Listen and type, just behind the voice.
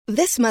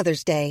This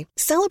Mother's Day,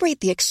 celebrate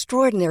the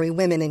extraordinary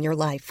women in your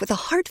life with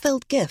a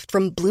heartfelt gift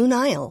from Blue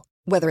Nile.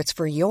 Whether it's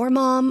for your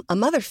mom, a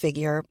mother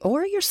figure,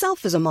 or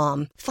yourself as a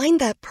mom, find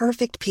that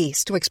perfect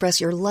piece to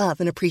express your love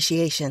and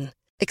appreciation.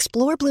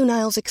 Explore Blue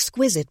Nile's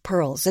exquisite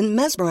pearls and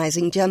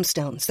mesmerizing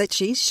gemstones that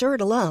she's sure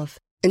to love.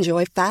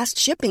 Enjoy fast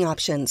shipping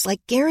options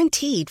like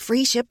guaranteed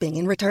free shipping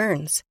and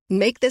returns.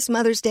 Make this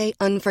Mother's Day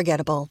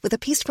unforgettable with a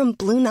piece from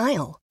Blue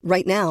Nile.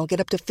 Right now, get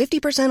up to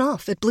 50%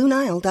 off at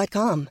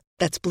BlueNile.com.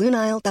 That's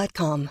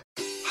BlueNile.com.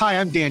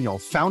 Hi, I'm Daniel,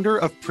 founder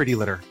of Pretty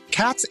Litter.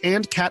 Cats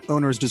and cat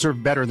owners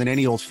deserve better than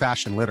any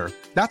old-fashioned litter.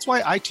 That's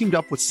why I teamed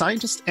up with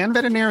scientists and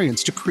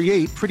veterinarians to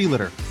create Pretty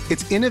Litter.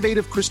 Its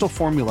innovative crystal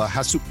formula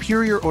has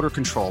superior odor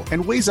control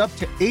and weighs up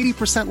to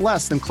 80%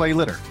 less than clay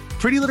litter.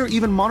 Pretty Litter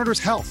even monitors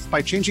health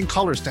by changing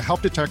colors to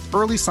help detect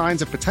early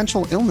signs of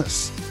potential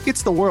illness.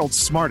 It's the world's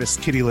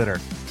smartest kitty litter.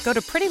 Go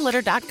to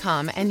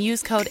prettylitter.com and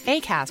use code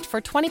ACAST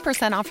for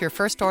 20% off your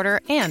first order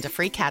and a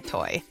free cat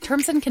toy.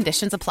 Terms and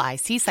conditions apply.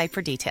 See site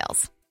for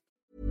details.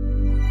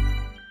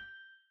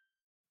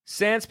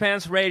 Sans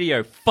Pants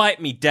Radio, fight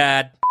me,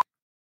 Dad.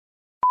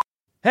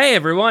 Hey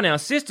everyone, our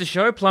sister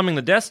show, Plumbing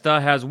the Death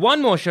Star, has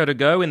one more show to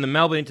go in the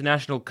Melbourne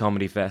International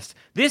Comedy Fest.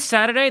 This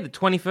Saturday, the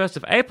 21st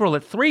of April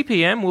at 3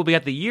 p.m, we'll be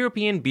at the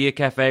European Beer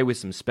Cafe with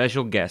some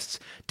special guests.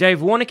 Dave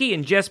Warnicky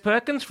and Jess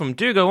Perkins from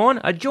Do Go On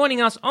are joining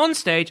us on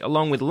stage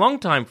along with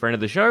longtime friend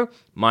of the show,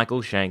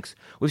 Michael Shanks.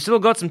 We've still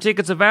got some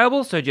tickets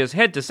available, so just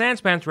head to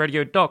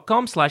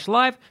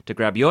sanspantsradio.com/live to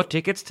grab your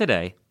tickets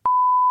today.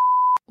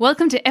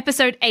 Welcome to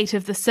episode 8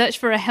 of The Search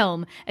for a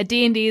Helm, a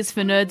D&D's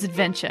for Nerds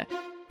adventure.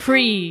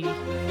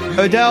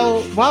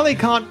 Odell, while he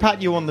can't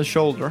pat you on the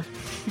shoulder,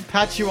 he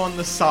pats you on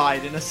the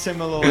side in a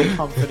similarly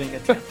comforting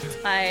attempt.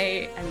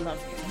 I love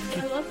you.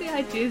 I love the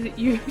idea that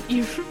you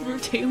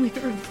routinely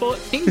report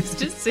things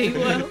to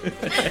SeaWorld.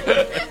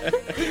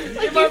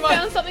 Like you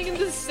found something in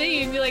the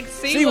sea and you're like,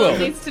 SeaWorld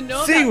needs to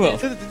know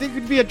about this. There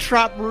could be a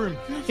trap room.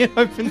 It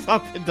opens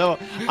up into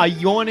a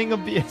yawning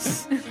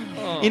abyss.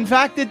 Oh. In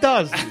fact, it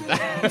does.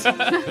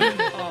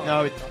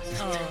 No, it does.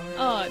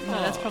 Oh,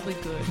 no, that's probably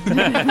good.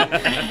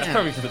 It's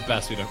probably for the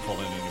best we don't fall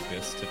into an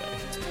abyss today.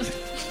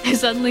 I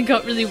suddenly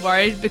got really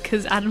worried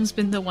because Adam's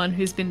been the one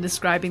who's been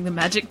describing the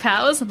magic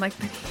powers. I'm like,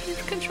 but he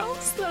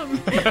controls them.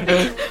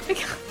 We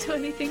can't do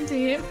anything to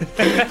him.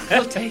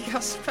 He'll take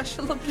our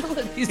special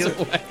abilities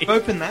away.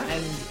 Open that,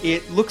 and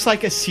it looks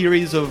like a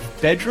series of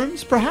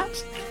bedrooms,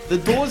 perhaps. The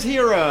doors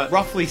here are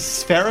roughly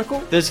spherical.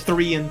 There's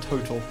 3 in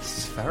total.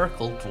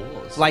 Spherical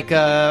doors? Like from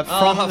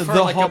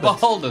the like Hobbit. A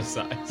beholder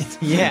size.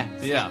 Yeah.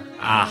 Yeah.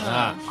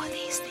 Are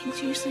these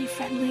things usually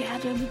friendly,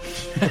 Adam?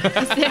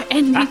 Is there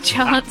any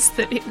chance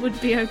that it would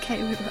be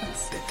okay with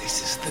us?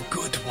 This is the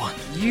good one.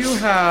 You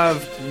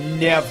have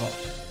never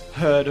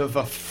heard of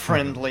a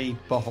friendly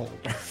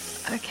beholder.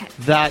 Okay.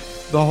 That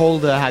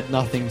beholder had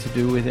nothing to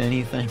do with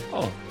anything.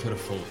 Oh, could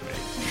have fooled me.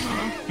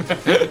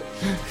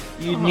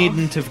 You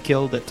needn't have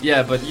killed it.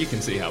 Yeah, but you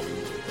can see how we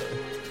would.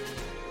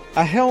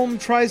 A helm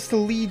tries to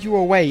lead you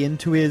away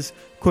into his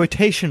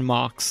quotation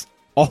marks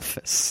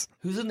office.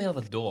 Who's in the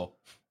other door?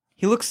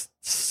 He looks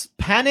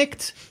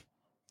panicked,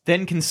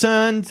 then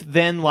concerned,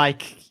 then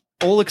like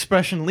all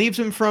expression leaves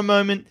him for a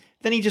moment,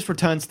 then he just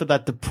returns to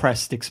that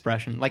depressed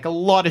expression. Like a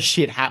lot of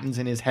shit happens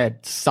in his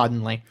head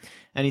suddenly.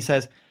 And he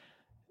says,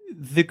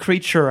 the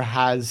creature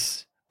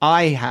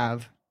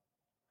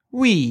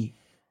we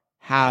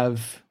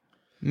have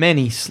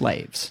many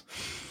slaves.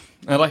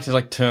 I'd like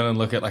to turn and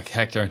look at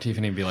Hector and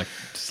Tiffany and be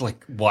just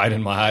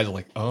widen my eyes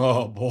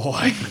oh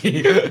boy.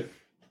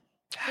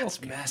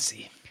 That's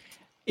messy.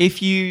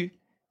 If you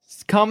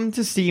come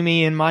to see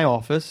me in my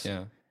office,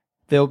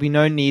 there'll be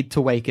no need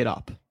to wake it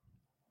up.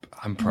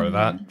 I'm pro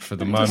that for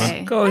the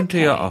moment. Go into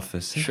your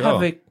office and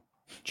have a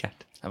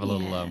chat. Have a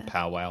little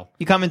powwow.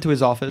 You come into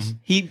his office.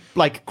 He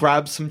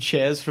grabs some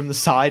chairs from the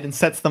side and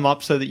sets them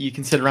up so that you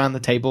can sit around the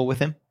table with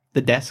him,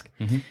 the desk.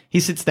 Mm-hmm. He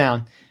sits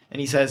down and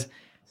he says,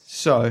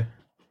 so,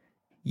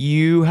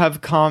 you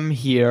have come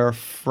here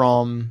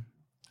from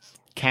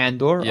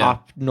Kandor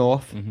up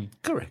north. Mm-hmm.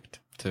 Correct.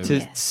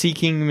 To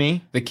seeking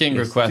me. The king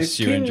requests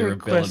you and your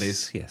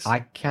abilities. Yes.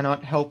 I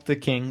cannot help the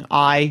king.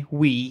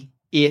 We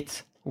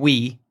have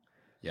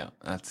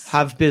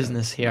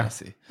business here.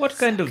 Messy. What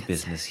kind of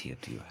business here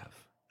do you have?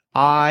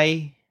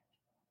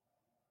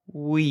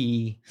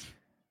 We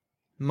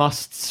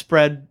must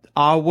spread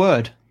our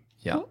word.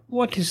 Yeah.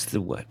 What is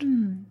the word?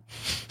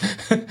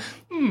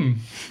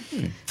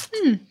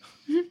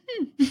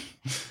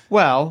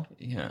 Well,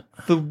 yeah.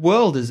 The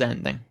world is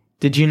ending.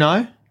 Did you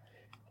know?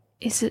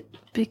 Is it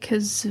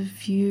because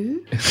of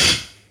you?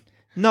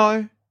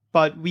 No,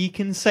 but we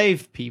can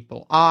save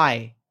people.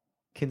 I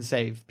can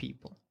save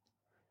people.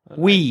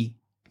 We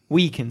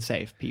can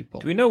save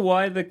people. Do we know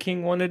why the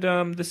king wanted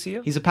the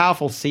seer? He's a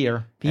powerful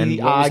seer. He And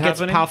what was gets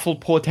happening? powerful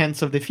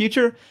portents of the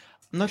future.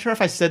 I'm not sure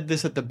if I said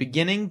this at the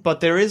beginning,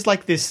 but there is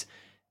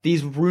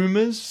these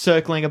rumors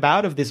circling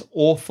about of this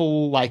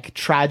awful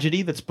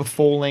tragedy that's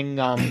befalling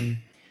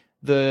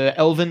the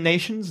elven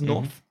nations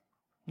north.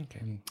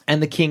 Okay.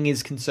 And the king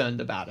is concerned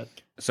about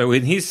it. So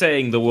when he's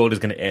saying the world is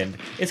going to end,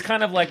 it's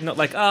kind of like not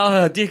like,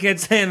 oh, dickhead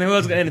saying the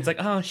world's going to end. It's like,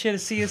 oh shit, I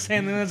see you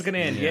saying the world's going to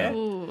end. Yeah.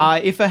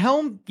 If a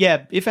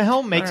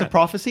helm makes a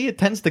prophecy, it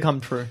tends to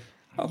come true.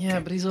 Yeah,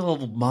 but he's all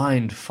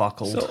mind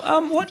fuckled.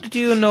 So, what do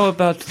you know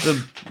about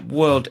the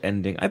world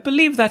ending? I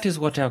believe that is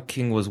what our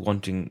king was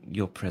wanting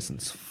your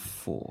presence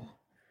for.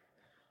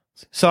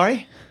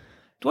 Sorry?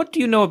 What do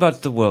you know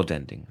about the world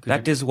ending?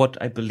 That is what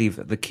I believe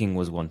that the king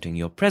was wanting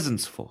your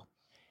presence for.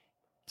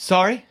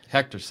 Sorry?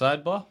 Hector,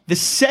 sidebar? The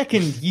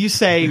second you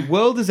say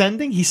world is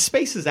ending, he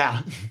spaces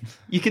out.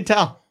 You can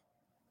tell.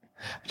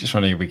 Just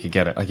wondering if we could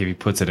get it. Like, if he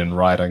puts it in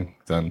writing,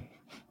 then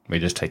we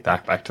just take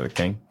that back to the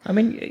king. I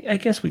mean, I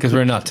guess we Because could...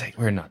 we're not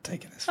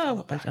taking this.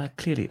 Oh, but,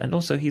 clearly. And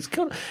also, he's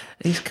killed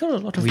a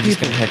lot of we just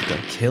people, gonna Hector.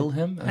 kill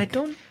him? I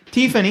don't...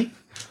 Tiffany,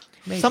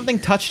 Maybe. something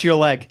touched your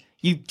leg.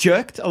 You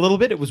jerked a little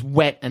bit. It was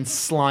wet and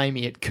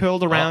slimy. It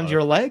curled around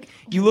your leg.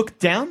 You looked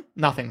down.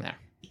 Nothing there.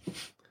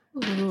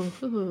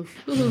 Ooh.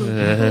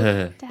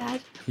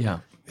 Dad. Yeah.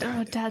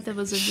 Oh, Dad, that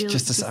was a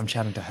real... I'm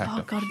chatting to Oh,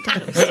 Hector. God,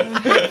 Dad, it was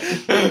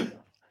so...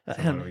 What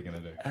are we going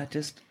to do?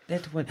 Just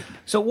let one.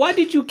 So why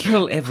did you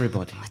kill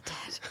everybody?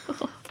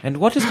 Dad. And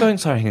what is going...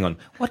 Sorry, hang on.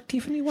 What,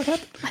 Tiffany, what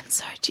happened? I'm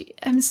sorry,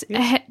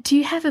 do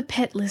you have a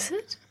pet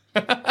lizard?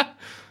 A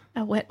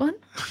wet one?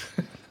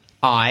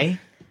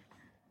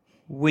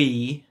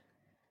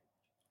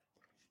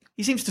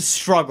 He seems to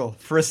struggle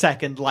for a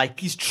second, like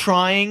he's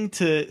trying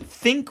to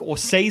think or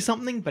say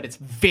something, but it's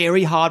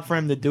very hard for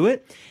him to do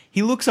it.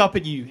 He looks up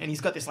at you, and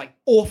he's got this like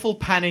awful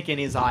panic in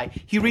his eye.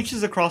 He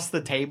reaches across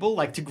the table,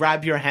 like to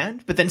grab your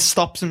hand, but then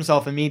stops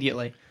himself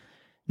immediately.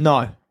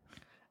 No.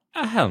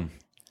 Ahem.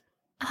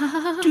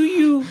 Do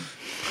you...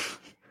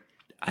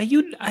 Are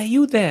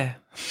you there?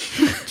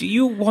 Do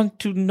you want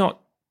to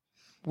not...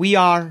 We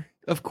are,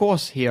 of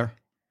course, here.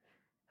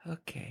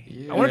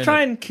 Okay. I want to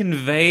try and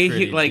convey,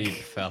 Pretty like... deep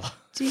fella.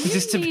 Do you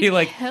Just to need be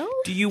like, help?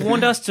 do you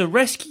want us to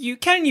rescue you?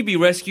 Can you be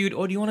rescued,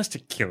 or do you want us to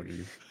kill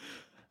you?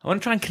 I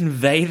want to try and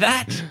convey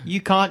that. You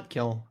can't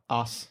kill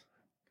us.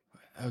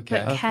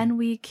 Okay. But can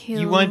we kill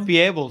You won't be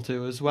able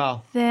to as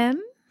well.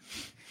 them?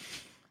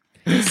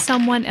 Does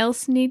someone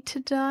else need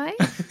to die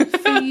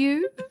for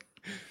you?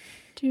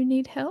 Do you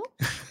need help?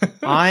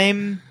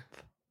 I'm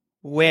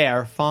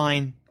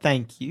fine,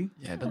 thank you.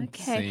 Yeah, it doesn't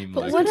Okay, seem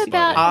but like what it's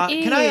about-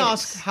 Can I It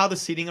ask is. how the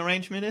seating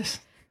arrangement is?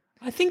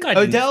 I think I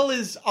Odell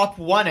is up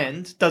one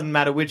end, doesn't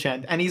matter which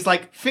end, and he's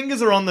like,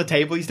 fingers are on the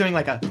table, he's doing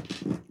like a...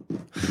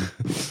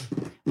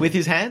 with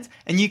his hands,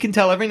 and you can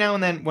tell every now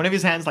and then one of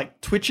his hands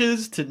like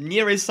twitches to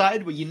near his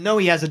side where you know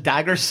he has a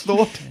dagger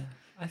stored,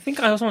 I think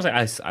I was almost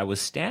like I was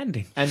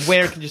standing. and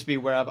where it can just be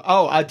wherever.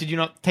 Oh, did you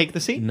not take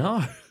the seat?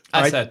 No. I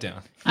Alright. sat down.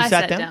 You I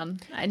sat sat down?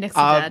 down. Next to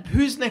Dad.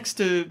 Who's next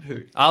to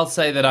who? I'll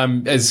say that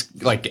I'm as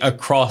like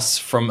across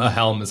from a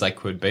helm as I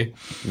could be.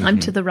 I'm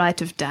to the right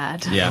of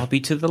Dad. Yeah. I'll be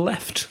to the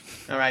left.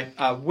 All right,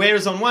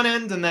 Ware's on one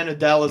end, and then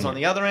Odell is on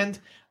the other end.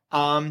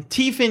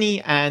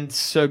 Tiffany and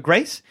Sir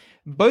Grace,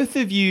 both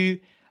of you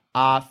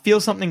feel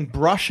something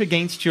brush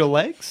against your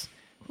legs.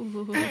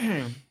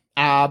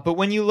 But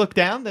when you look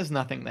down, there's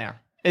nothing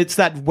there. It's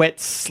that wet,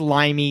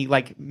 slimy,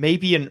 like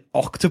maybe an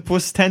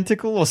octopus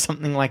tentacle or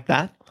something like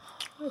that.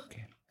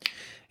 Okay.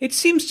 It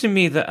seems to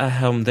me that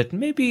Ahelm, that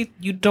maybe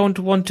you don't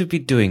want to be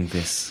doing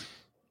this.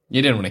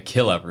 You didn't want to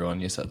kill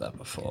everyone. You said that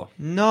before.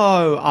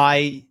 No,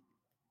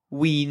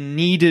 we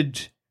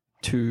needed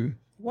to.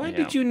 Why Yeah.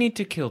 did you need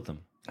to kill them?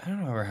 I don't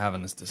know why we're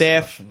having this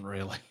They're discussion,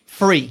 really.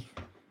 free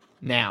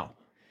now.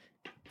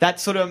 That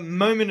sort of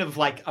moment of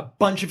like a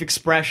bunch of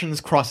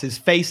expressions cross his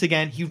face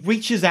again. He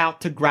reaches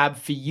out to grab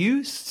for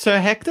you, Sir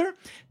Hector,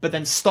 but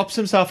then stops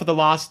himself at the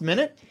last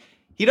minute.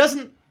 He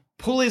doesn't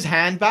pull his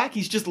hand back.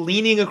 He's just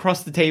leaning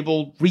across the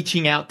table,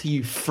 reaching out to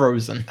you,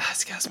 frozen.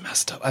 This guy's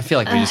messed up. I feel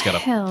like we just gotta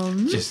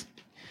Helm, just.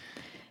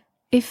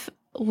 if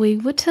we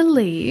were to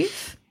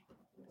leave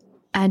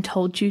and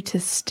told you to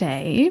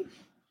stay,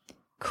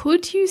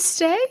 could you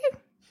stay?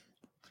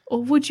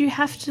 Or would you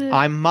have to...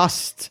 I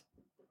must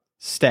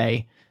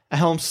stay.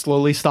 Helm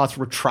slowly starts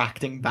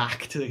retracting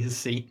back to his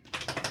seat.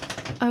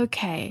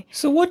 Okay.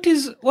 So what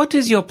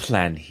is your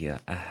plan here,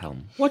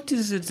 Ahelm? What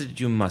is it that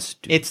you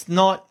must do? It's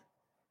not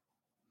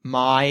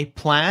my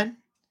plan.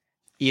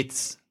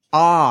 It's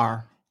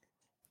our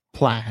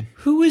plan.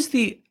 Who is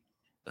the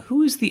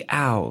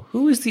owl?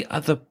 Who is the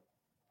other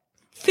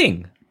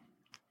thing?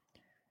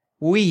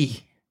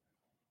 We.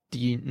 Do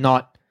you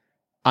not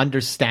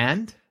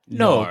understand?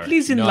 No,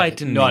 please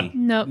enlighten me.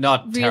 No,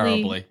 Not really,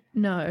 terribly.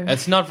 No.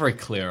 It's not very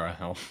clear,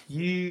 Ahel.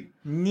 You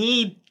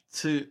need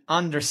to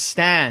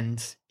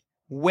understand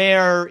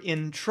we're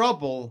in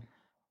trouble.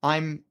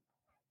 I'm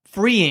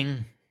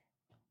freeing.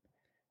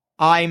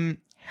 I'm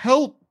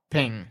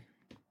helping.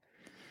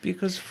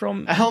 Because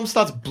from Helm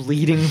starts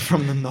bleeding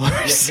from the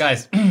nose.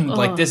 Guys,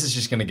 like this is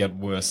just gonna get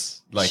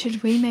worse. Like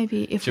should we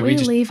maybe, if should we we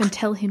just- leave and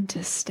tell him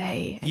to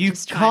stay? and You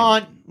just try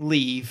and- can't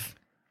leave.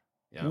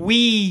 Yeah.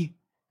 We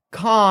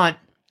can't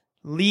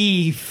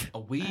leave.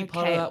 Are we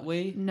part Okay. of that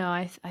we? No,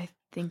 I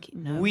think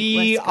no.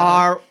 We let's go.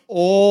 are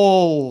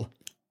all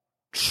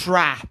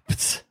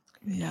trapped.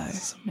 No.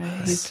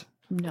 He's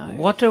no.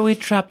 What are we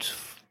trapped?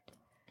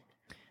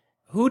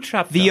 Who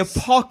trapped The us?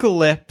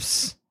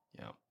 apocalypse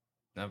Yeah,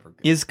 never good.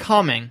 is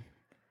coming.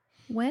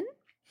 When?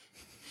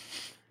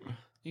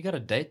 You got a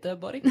date there,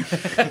 buddy?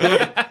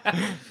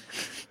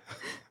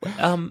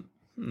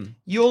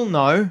 You'll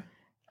know.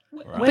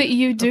 But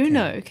you do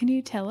know. Can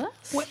you tell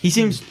us? He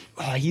seems.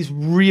 He's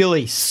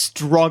really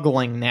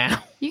struggling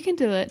now. You can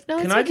do it. No,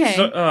 it's Can I okay.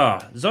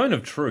 just Zone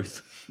of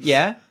Truth?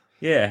 Yeah?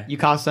 Yeah, You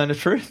cast Zone of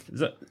Truth?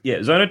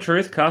 Zone of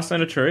Truth. Cast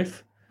Zone of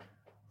Truth.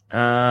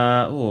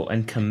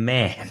 And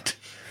command.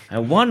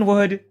 And one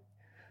word.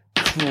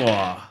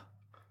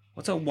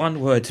 What's a one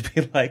word to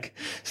be like?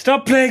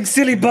 Stop playing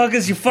silly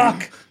buggers, you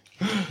fuck.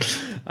 It's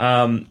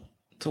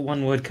a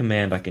one word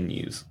command I can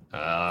use.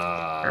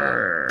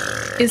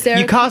 Is there?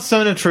 You cast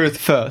Zone of Truth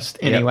first,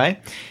 anyway.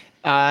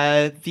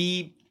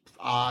 You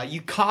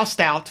cast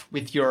out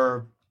with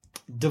your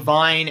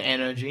divine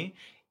energy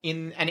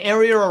in an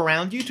area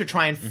around you to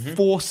try and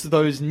force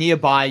those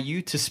nearby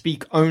you to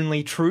speak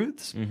only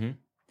truths.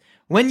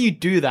 When you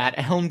do that,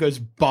 Helm goes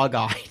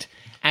bug-eyed.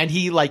 And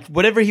he,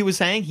 whatever he was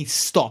saying, he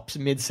stops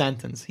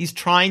mid-sentence. He's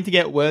trying to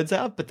get words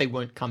out, but they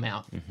won't come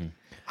out.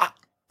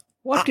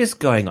 What is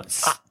going on?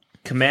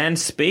 Command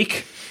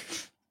speak.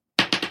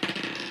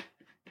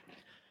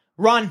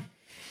 Run!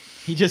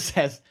 He just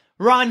says,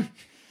 run!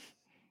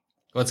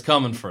 What's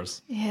coming for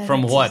us? Yeah,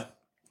 From that's what?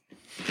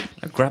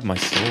 I grab my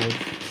sword.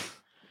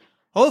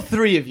 All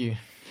three of you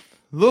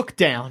look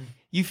down.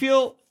 You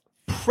feel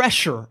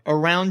pressure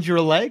around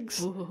your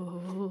legs.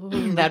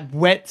 That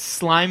wet,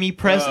 slimy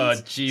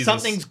presence. Oh, Jesus.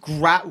 Something's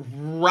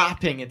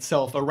wrapping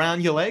itself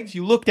around your legs.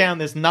 You look down,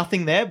 there's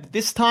nothing there, but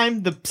this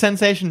time the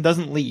sensation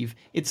doesn't leave.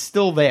 It's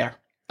still there.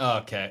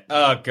 Okay.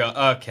 Oh,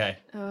 God. Okay.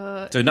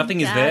 So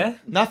nothing is Dad. there?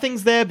 Nothing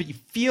there, but you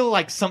feel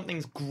like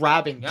something's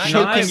grabbing, I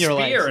choking know,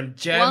 your spear legs. and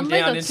jam One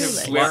leg down or into two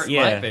legs? where it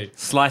might be.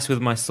 Slice with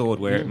my sword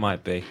where it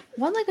might be.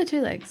 One leg or two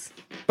legs?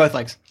 Both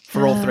legs,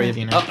 for all three of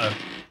you now. Uh-oh.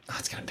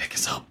 That's going to pick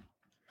us up.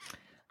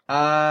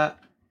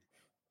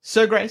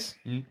 Sir Grace,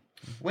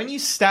 when you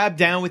stab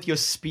down with your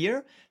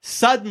spear,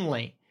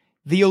 suddenly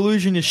the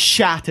illusion is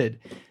shattered.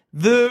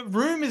 The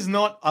room is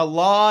not a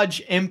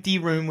large, empty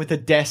room with a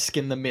desk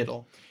in the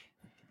middle.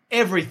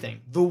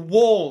 Everything, the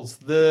walls,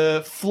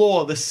 the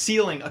floor, the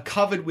ceiling are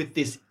covered with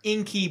this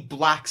inky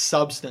black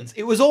substance.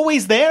 It was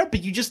always there,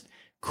 but you just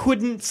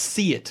couldn't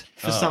see it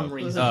for some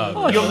reason.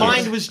 Your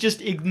mind was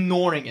just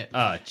ignoring it.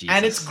 Oh, Jesus.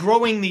 And it's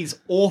growing these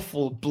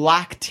awful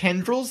black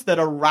tendrils that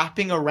are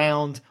wrapping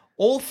around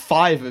all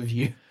five of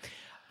you.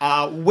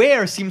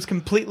 Ware seems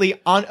completely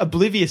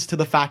oblivious to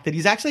the fact that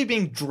he's actually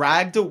being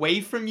dragged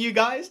away from you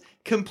guys,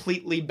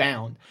 completely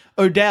bound.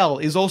 Odell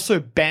is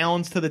also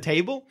bound to the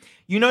table.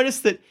 You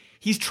notice that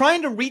he's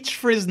trying to reach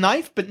for his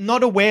knife, but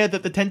not aware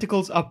that the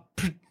tentacles are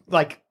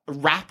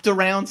wrapped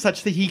around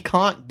such that he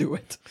can't do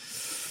it.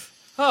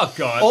 Oh,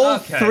 God. All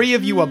okay. three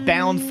of you are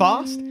bound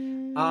fast.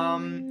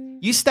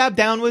 You stab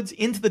downwards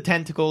into the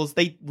tentacles.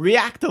 They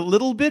react a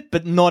little bit,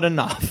 but not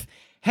enough.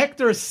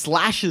 Hector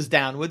slashes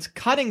downwards,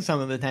 cutting some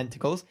of the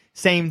tentacles.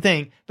 Same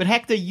thing. But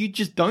Hector, you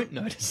just don't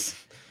notice.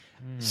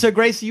 So,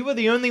 Grace, you are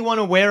the only one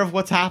aware of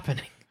what's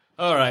happening.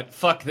 All right.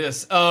 Fuck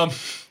this.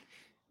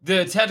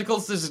 The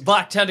tentacles, this is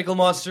black tentacle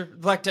monster.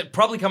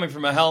 Probably coming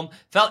from a helm.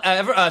 So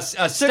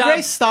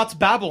Grace starts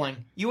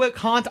babbling. You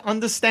can't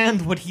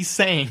understand what he's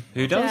saying.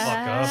 Who does?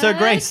 Dad? So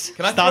Grace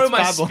Can I starts throw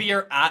my babbling.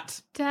 spear at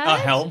Dad? a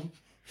helm?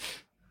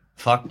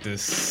 Fuck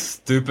this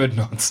stupid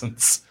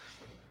nonsense.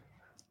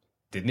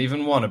 Didn't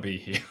even want to be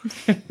here.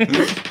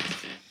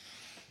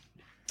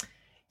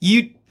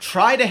 You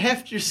try to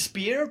heft your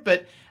spear,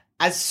 but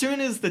as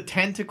soon as the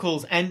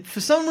tentacles, and for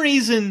some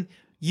reason,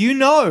 you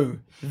know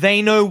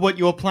they know what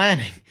you're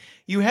planning.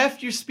 You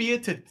heft your spear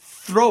to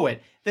throw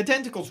it. The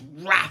tentacles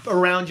wrap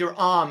around your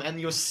arm and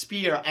your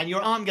spear, and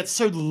your arm gets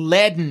so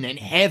leaden and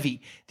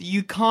heavy that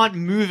you can't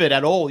move it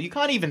at all. You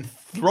can't even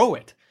throw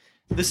it.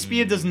 The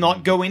spear does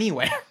not go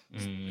anywhere.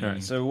 All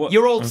right, so what?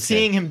 You're all okay.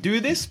 seeing him do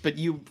this, but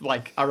you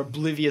are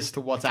oblivious to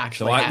what's So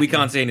actually we happening.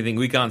 can't see anything.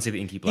 We can't see the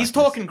inky blackness. He's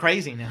talking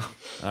crazy now.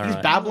 He's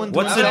right. babbling to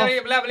What's himself.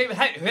 Not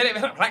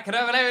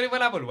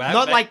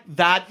Not like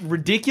that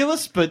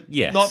ridiculous, but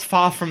Yes. not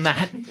far from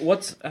that.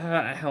 What's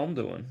a helm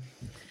doing?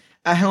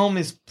 A helm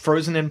is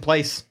frozen in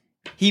place.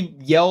 He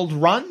yelled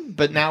run,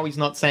 but now he's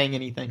not saying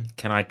anything.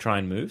 Can I try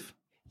and move?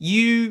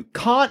 You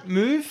can't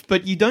move,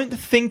 but you don't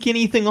think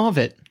anything of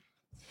it.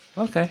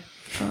 Okay.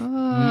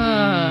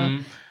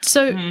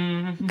 So,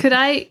 could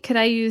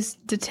I use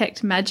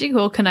detect magic,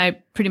 or can I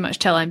pretty much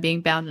tell I'm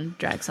being bound and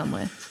dragged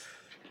somewhere?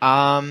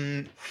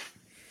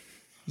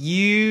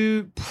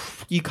 You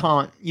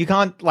can't.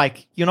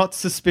 You're not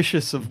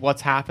suspicious of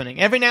what's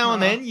happening. Every now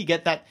and then you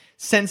get that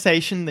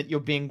sensation that you're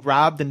being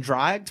grabbed and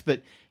dragged,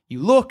 but you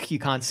look, you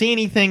can't see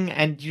anything,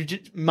 and your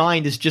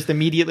mind is just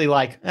immediately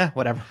like,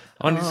 whatever.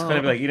 I'm just kind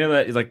of like,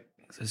 that, it's like,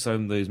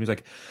 some of those movies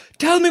like,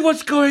 tell me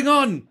what's going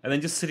on! And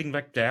then just sitting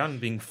back down and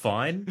being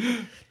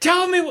fine.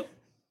 Tell me what...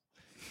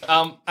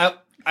 I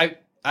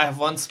have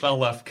one spell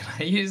left. Can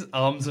I use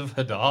Arms of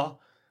Hadar?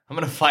 I'm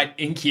going to fight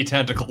inky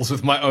tentacles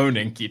with my own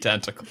inky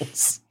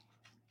tentacles.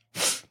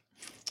 Fight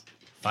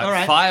All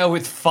right. fire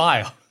with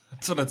fire.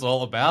 That's what it's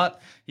all about.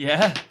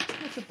 Yeah.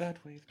 That's a bad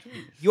way of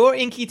doing it. Your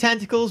inky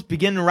tentacles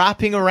begin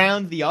wrapping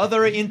around the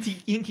other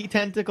inky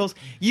tentacles.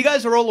 You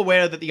guys are all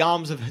aware that the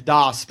Arms of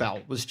Hadar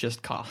spell was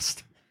just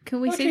cast. Can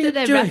we What see are that you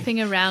they're doing?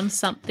 wrapping around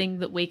something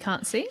that we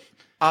can't see?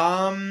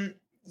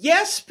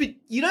 Yes, but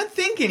you don't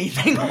think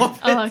anything of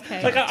it. Oh,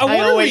 okay. Like, I Hang want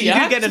on, to wait, you do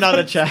react. get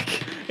another check.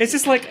 It's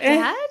just like,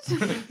 Dad?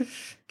 It's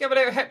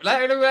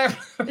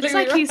It's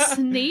like he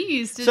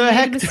sneezed and So made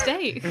Hector- a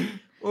mistake.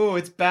 Oh,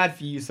 it's bad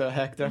for you, Sir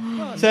Hector.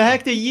 So,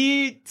 Hector,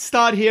 you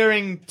start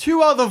hearing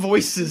two other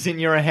voices in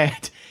your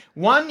head.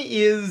 One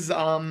is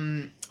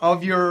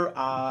of your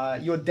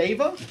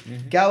Deva,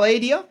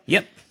 Galadia.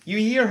 yep. You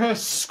hear her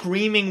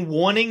screaming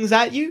warnings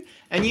at you,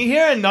 and you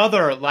hear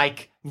another,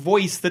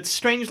 voice that's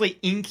strangely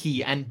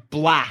inky and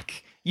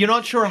black. You're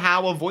not sure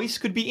how a voice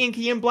could be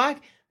inky and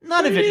black.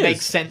 None of It it is.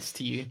 makes sense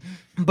to you.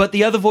 But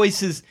the other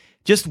voice is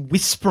just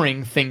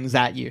whispering things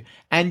at you.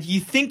 And you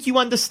think you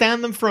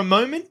understand them for a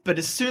moment, but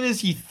as soon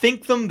as you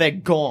think them, they're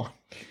gone.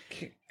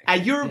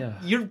 And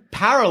you're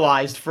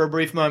paralyzed for a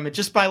brief moment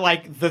just by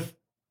the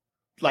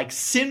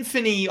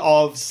symphony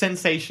of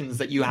sensations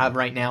that you have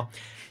right now.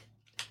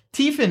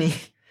 Tiffany,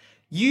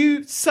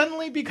 you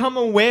suddenly become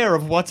aware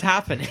of what's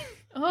happening.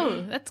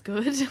 Oh, that's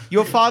good.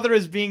 Your father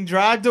is being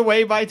dragged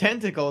away by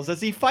tentacles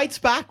as he fights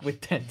back with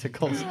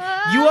tentacles.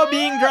 You are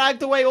being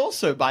dragged away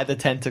also by the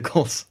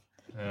tentacles.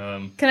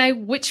 Can I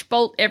witch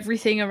bolt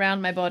everything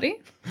around my body?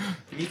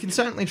 You can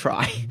certainly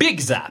try.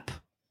 Big zap.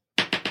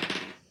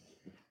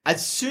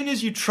 As soon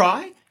as you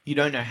try, you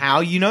don't know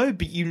how you know,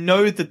 but you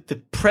know that the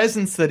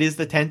presence that is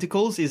the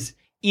tentacles is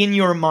in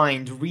your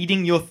mind,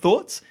 reading your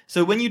thoughts.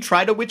 So when you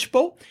try to witch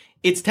bolt,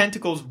 its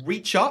tentacles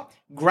reach up,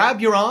 grab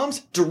your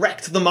arms,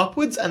 direct them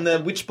upwards, and the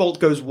witch bolt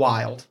goes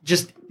wild.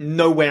 Just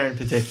nowhere in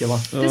particular.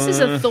 This is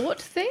a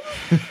thought thing?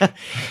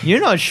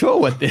 You're not sure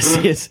what this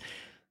is.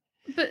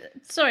 But,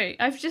 sorry,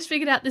 I've just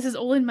figured out this is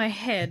all in my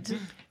head.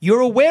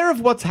 You're aware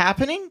of what's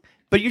happening,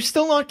 but you're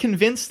still not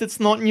convinced it's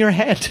not in your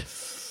head.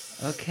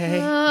 Okay.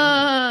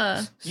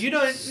 You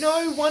don't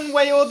know one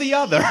way or the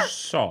other.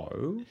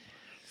 So,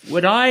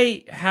 would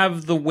I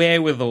have the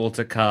wherewithal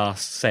to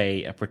cast,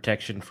 say, a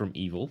protection from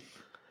evil,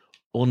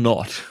 or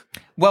not?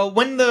 Well,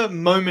 when the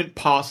moment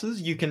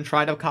passes, you can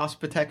try to cast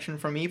protection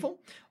from evil,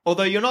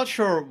 although you're not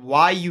sure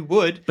why you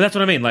would. But that's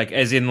what I mean,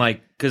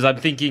 because I'm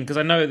thinking, because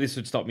I know this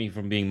would stop me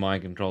from being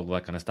mind controlled, all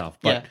that kind of stuff.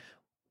 But Yeah.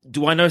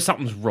 do I know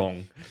something's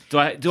wrong?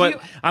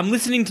 I'm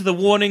listening to the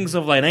warnings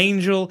of an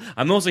angel.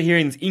 I'm also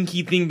hearing this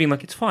inky thing being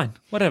like, it's fine,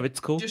 whatever, it's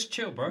cool. Just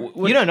chill, bro.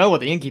 You don't know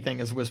what the inky thing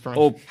is whispering.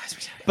 Or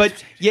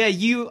But yeah,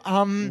 you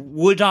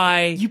would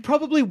I? you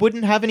probably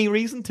wouldn't have any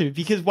reason to,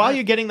 because while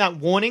you're getting that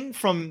warning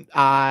from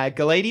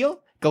Galadia,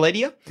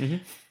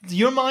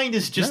 your mind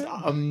is just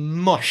a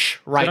mush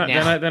right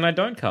now. Then I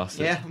don't cast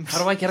it. Yeah.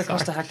 How do I get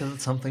across to Hector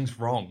that something's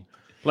wrong?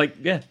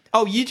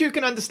 Oh, you two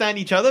can understand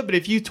each other, but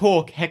if you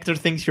talk, Hector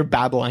thinks you're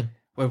babbling.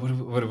 Wait,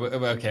 what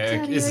okay,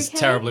 Daddy, this is okay?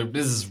 terribly.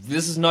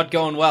 This is not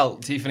going well,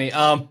 Tiffany.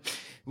 What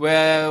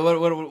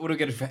do we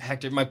get for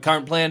Hector? My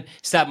current plan: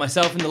 stab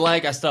myself in the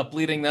leg. I stop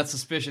bleeding. That's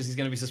suspicious. He's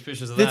going to be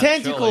suspicious of The that.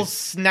 tentacles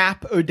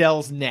snap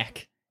Odell's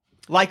neck.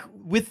 Like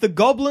with the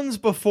goblins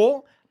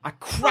before, a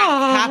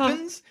crack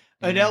happens,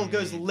 Odell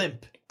goes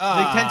limp.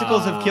 The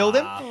tentacles have killed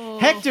him.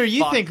 Hector,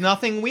 you think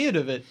nothing weird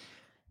of it.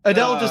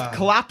 Odell just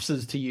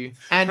collapses to you,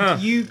 and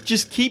you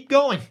just keep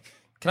going.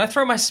 Can I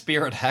throw my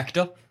spear at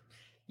Hector?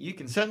 You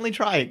can certainly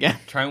try again.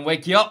 Try and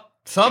wake you up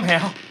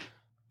somehow.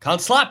 Can't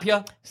slap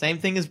you. Same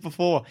thing as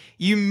before.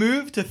 You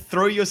move to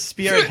throw your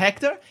spear at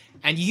Hector,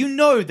 and you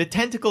know the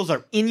tentacles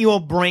are in your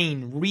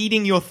brain,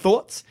 reading your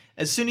thoughts.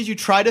 As soon as you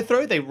try to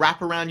throw, they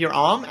wrap around your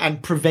arm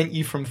and prevent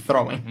you from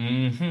throwing.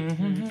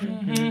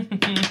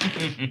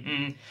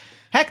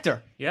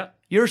 Hector, Yeah.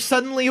 you're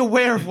suddenly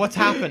aware of what's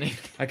happening.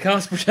 I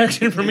cast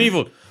protection from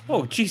evil.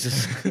 Oh,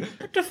 Jesus.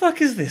 What the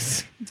fuck is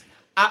this?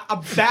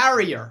 A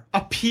barrier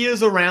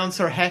appears around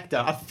Sir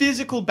Hector, a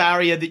physical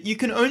barrier that you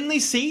can only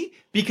see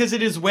because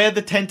it is where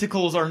the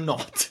tentacles are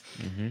not.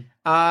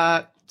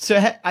 I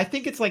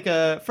think it's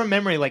from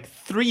memory,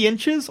 3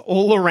 inches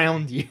all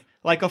around you,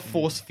 like a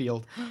force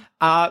field.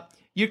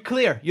 You're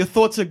clear. Your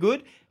thoughts are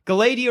good.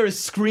 Galadia is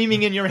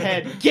screaming in your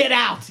head, "Get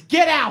out!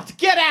 Get out!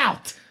 Get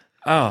out!"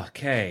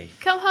 Okay.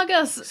 Come hug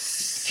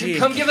us.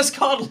 Come give us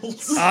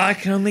cuddles. I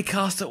can only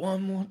cast it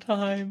one more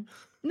time.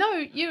 No,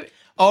 you...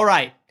 All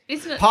right.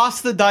 Isn't it...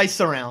 Pass the dice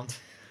around.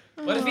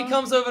 What if he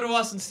comes over to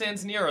us and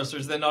stands near us, or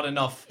is there not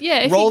enough? Yeah,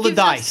 if Roll he the gives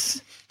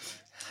us-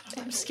 dice.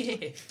 I'm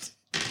scared.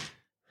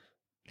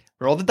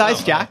 Roll the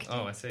dice, Jack.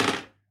 Oh, I see.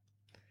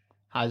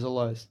 Highs or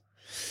lows?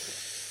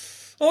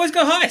 Always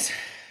go highs.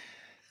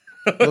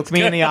 Look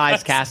me in the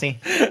eyes, Cassie.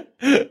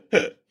 Did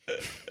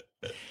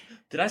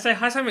I say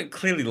highs? I meant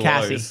clearly lows.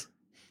 Cassie.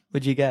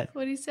 What'd you get?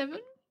 47?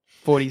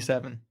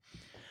 47.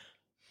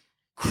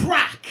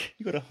 Crack!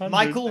 You got 100.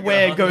 Michael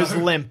Ware goes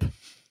limp.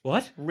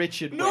 What?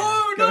 Richard No,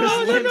 Ware no,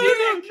 goes no, limp.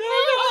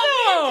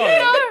 No!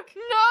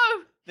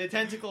 No! The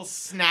tentacles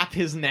snap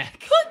his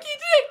neck. Funky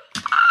dick!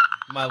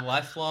 My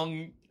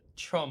lifelong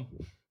chum.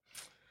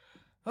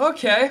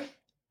 Okay.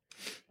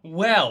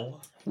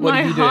 Well. What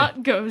My do you do?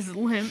 heart goes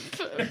limp.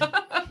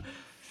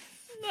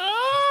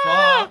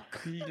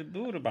 Fuck.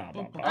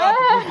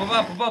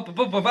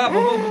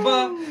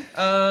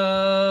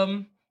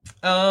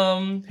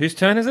 Whose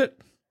turn is it?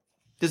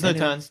 There's no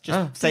turns.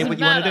 Just say what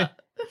you want to do.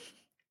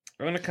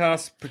 I'm going to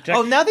cast protection.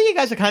 Oh, now that you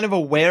guys are kind of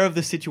aware of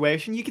the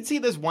situation, you can see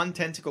there's one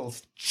tentacle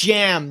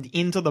jammed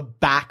into the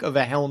back of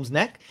a Helm's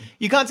neck.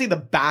 You can't see the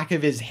back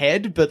of his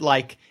head, but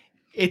like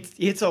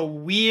it's a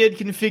weird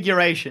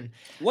configuration.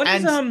 What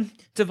And is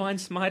Divine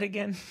Smite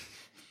again?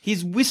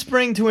 he's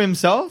whispering to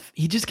himself.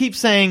 He just keeps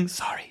saying,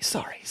 sorry,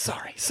 sorry,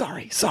 sorry,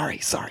 sorry, sorry,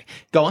 sorry.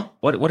 Go on.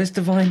 What does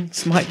Divine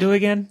Smite do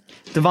again?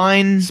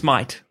 Divine.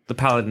 Smite, the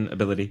paladin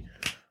ability.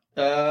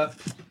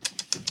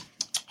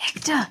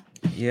 Hector,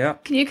 Yeah.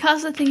 can you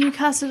cast the thing you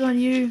casted on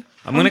you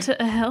onto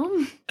a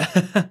helm?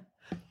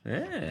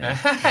 Yeah.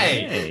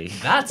 Hey,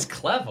 that's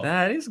clever.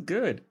 That is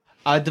good.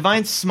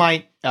 Divine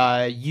Smite,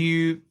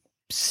 you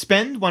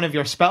spend one of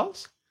your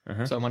spells.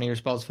 So one of your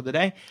spells for the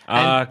day.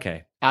 And,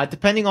 Okay.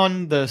 depending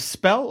on the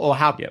spell, or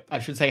how Yep. I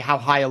should say how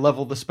high a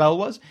level the spell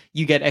was,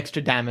 you get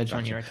extra damage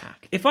on your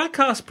attack. If I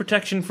cast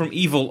protection from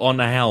evil on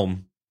a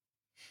helm,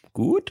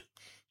 good?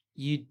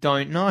 You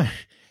don't know.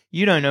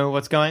 You don't know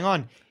what's going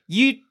on.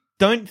 You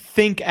don't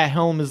think a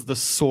helm is the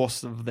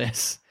source of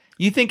this.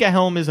 You think a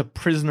helm is a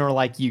prisoner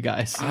like you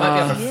guys. You might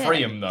be able to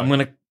free him,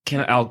 though.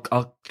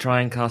 I'll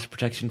try and cast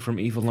protection from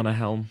evil on a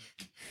helm.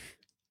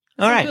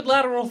 All right. Good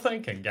lateral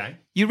thinking, gang.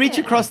 You reach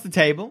across the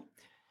table,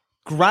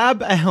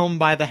 grab a helm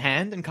by the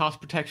hand, and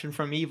cast protection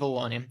from evil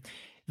on him.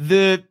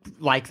 The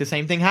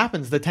same thing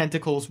happens. The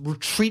tentacles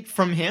retreat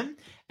from him,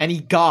 and he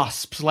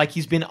gasps like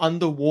he's been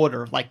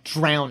underwater, like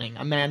drowning,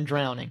 a man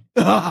drowning.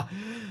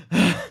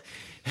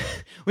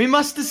 We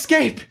must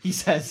escape, he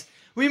says.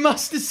 We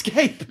must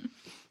escape.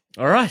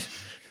 All right.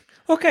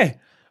 Okay.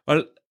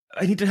 Well,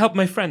 I need to help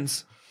my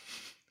friends.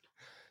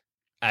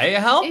 Hey,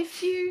 help?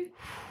 If you...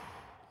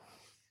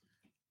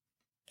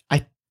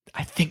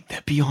 I think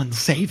they're beyond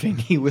saving,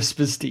 he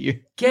whispers to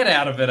you. Get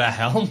out of it, a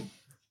helm.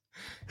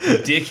 You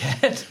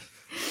dickhead.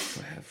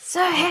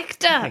 Sir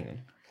Hector!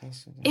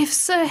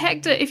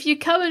 If you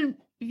come and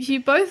if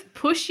you both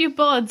push your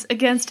bods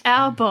against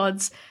our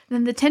bods,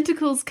 then the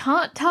tentacles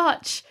can't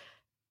touch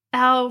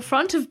our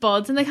front of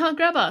bods and they can't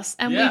grab us.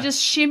 And we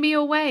just shimmy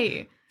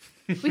away.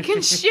 We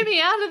can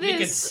shimmy out of You can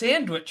this.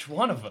 sandwich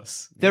one of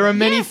us. There are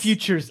many Yes.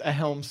 futures, a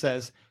helm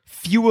says.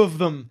 Few of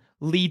them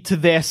lead to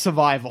their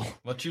survival.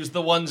 We'll choose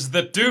the ones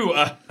that do,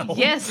 a helm.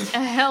 Yes,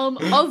 a helm,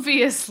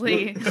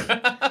 obviously.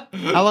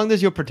 How long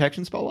does your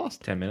protection spell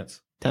last? 10 minutes.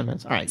 10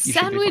 minutes. All right. you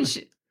should be fine.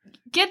 Sandwich.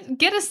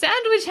 Get a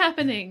sandwich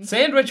happening.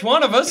 Sandwich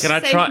one of us. Can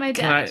I Save try? my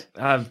Can dad.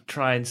 I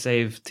try and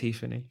save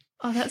Tiffany?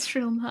 Oh, that's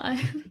real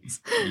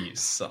nice. You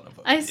son of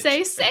a I bitch.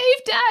 say, save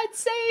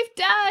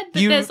dad,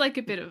 but You- there's like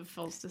a bit of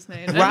false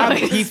dismay. in Grab my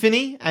voice.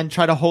 Tiffany and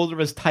try to hold her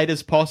as tight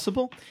as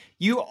possible.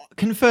 You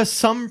confer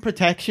some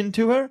protection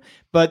to her,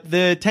 but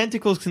the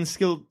tentacles can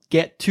still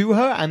get to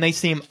her, and they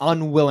seem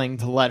unwilling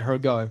to let her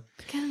go.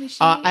 Can we shake?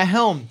 A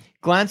helm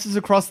glances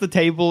across the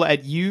table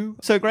at you,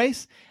 Sir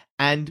Grace,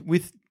 and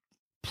with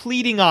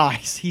pleading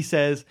eyes, he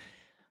says,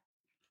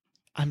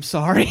 I'm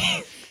sorry.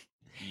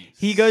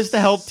 He goes to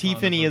help son of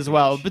Tiffany a as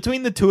well. bitch.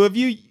 Between the two of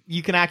you,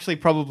 you can actually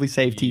probably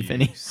save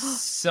Tiffany.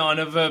 Son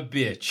of a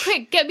bitch.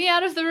 Quick, get me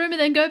out of the room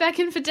and then go back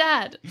in for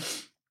dad.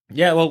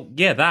 Yeah, well,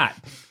 yeah,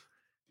 that.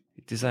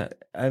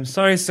 I'm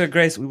sorry, Sir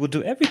Grace. We will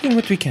do everything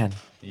that we can.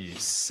 You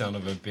son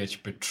of a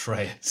bitch,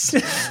 betrayers.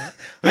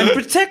 I'm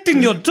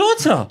protecting your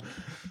daughter.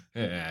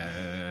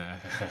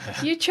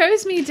 You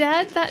chose me,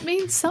 Dad. That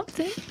means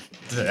something.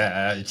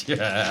 Yeah.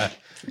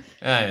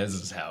 This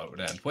is how it would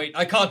end. Wait,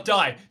 I can't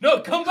die. No,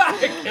 come back.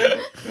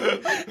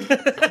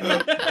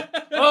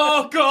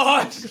 Oh,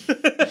 God.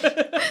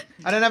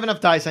 I don't have enough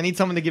dice. I need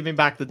someone to give me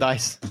back the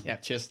dice. Yeah,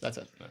 cheers. That's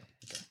it.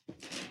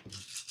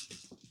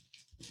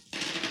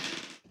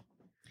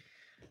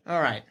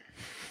 All right.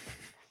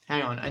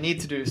 Hang on. I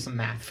need to do some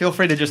math. Feel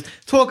free to just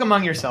talk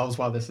among yourselves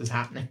while this is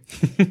happening.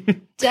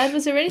 Dad,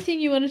 was there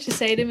anything you wanted to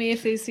say to me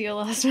if this is your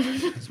last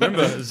one?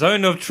 Remember,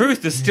 Zone of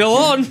Truth is still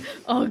on.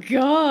 Oh,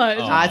 God.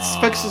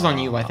 It focuses on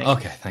you, I think.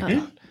 Okay, thank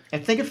God. I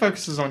think it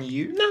focuses on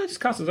you. No,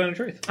 just cast the Zone of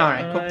Truth. All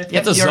right, cool.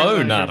 It's a you're in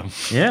zone, the Adam.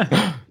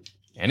 Yeah.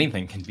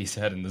 Anything can be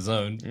said in the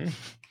zone.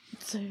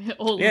 So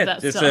all Yeah, of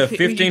that it's stuff. a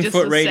you just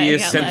 15-foot were saying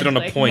radius out centered loud, on a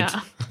like, point.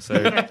 nah.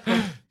 So,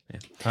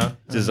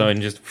 the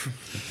zone just...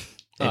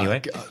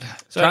 Anyway. Oh, God.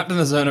 Trapped in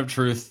the zone of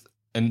truth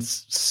and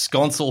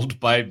sconsoled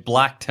by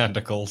black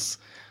tentacles.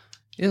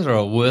 These are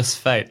a worse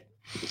fate.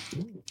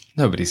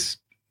 Nobody's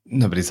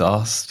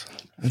asked.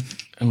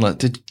 And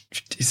like,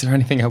 is there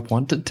anything I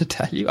wanted to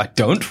tell you? I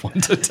don't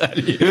want to tell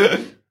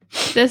you.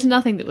 There's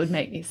nothing that would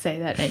make me say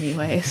that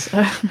anyway,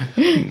 so...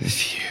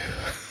 Phew.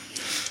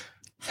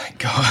 Thank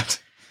God.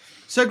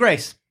 So,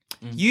 Grace,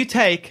 you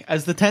take,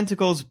 as the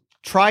tentacles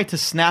try to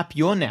snap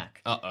your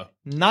neck, Uh-oh.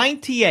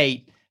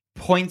 98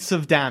 points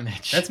of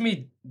damage. That's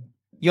me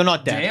You're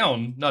not dead.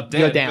 down. Not dead,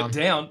 You're down. but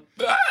down.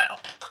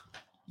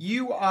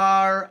 You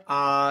are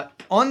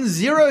on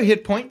 0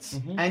 hit points,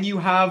 and you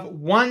have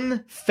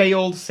 1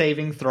 failed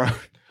saving throw.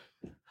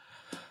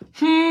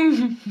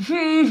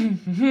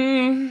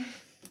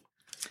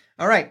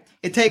 All right.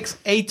 It takes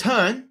a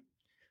turn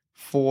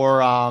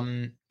for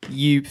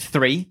you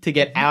 3 to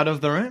get out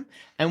of the room.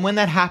 And when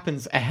that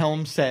happens, a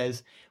helm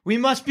says, "We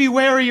must be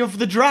wary of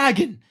the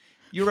dragon."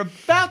 You're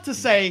about to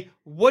say,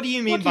 "What do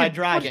you mean by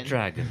dragon?" What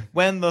dragon?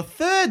 When the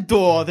third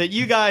door that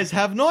you guys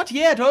have not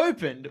yet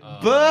opened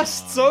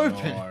bursts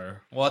open. No.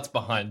 What's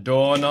behind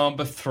door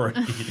number 3?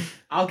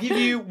 I'll give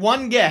you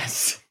one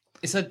guess.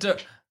 Is it?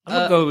 I'm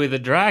gonna go with a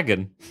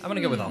dragon. I'm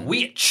gonna go with a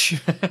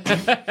witch.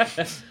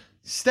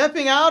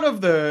 Stepping out of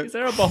the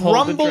there a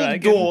beholder crumbled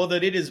dragon? door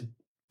that it is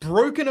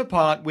broken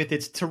apart with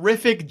its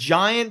terrific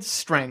giant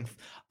strength,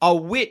 a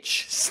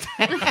witch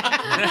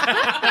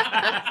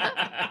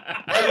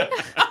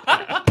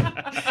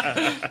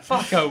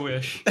Fuck, I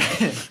wish.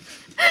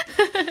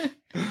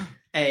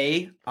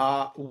 A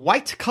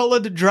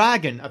white-colored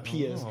dragon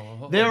appears.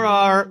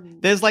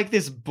 There's like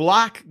this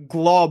black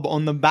glob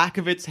on the back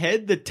of its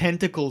head that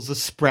tentacles are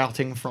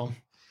sprouting from.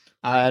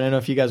 I don't know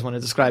if you guys want to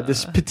describe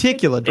this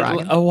particular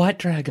dragon. A white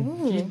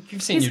dragon.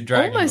 You've seen It's your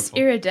dragon almost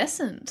before.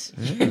 iridescent.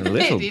 A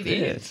little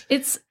bit.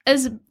 It's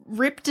as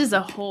ripped as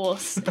a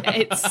horse.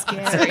 It's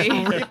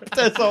scary.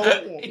 That's all.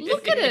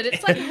 Look at it.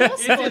 It's like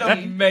horse It's in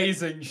body.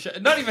 amazing shape.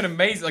 Not even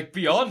amazing, like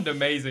beyond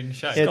amazing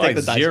shape. Yeah, take Like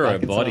the dice zero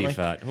back, body incidentally.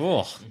 fat.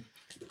 Oh.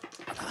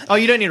 Oh,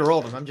 you don't need to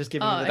roll them. I'm just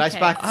giving you the dice okay.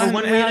 back for I'm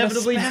when we out of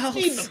inevitably spells.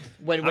 need them.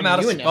 When I'm out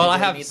of. you Well, I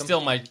inevitably have need them.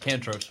 still my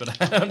cantrips,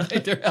 but I don't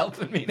think they're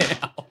helping me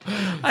now.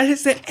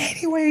 Is there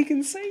any way you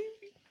can save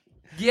me?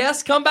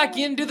 Yes, come back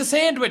in, do the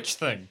sandwich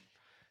thing.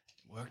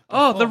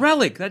 Oh, the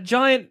relic, that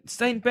giant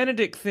Saint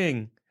Benedict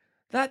thing.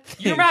 That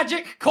thing. Your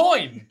magic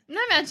coin.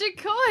 No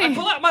magic I coin.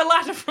 pull out my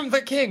ladder from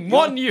the king.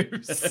 One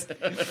use.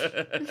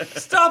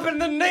 Stop in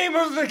the name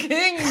of the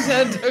king,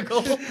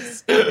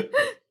 tentacles.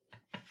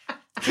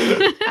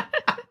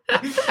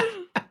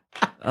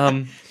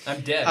 I'm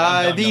dead.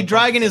 I'm done, The no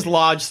dragon problem. is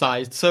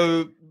large-sized,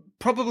 so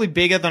probably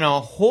bigger than a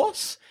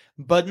horse,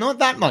 but not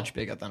that much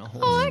bigger than a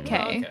horse. Oh,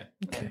 okay.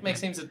 Okay. Makes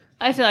seems that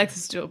I feel like this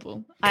is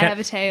doable. I have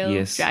a tail.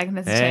 Yes. Dragon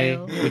has a Hey,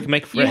 tail. we can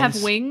make friends. You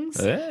have wings.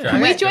 Yeah. Can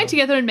we Dragon. join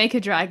together and make a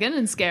dragon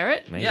and scare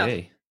it? Maybe.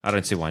 Yeah. I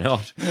don't see why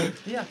not.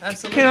 yeah,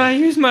 absolutely. Can I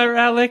use my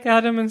relic,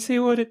 Adam, and see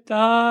what it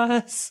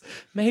does?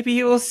 Maybe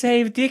it will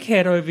save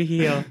Dickhead over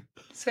here.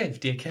 Save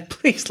dickhead.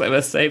 Please let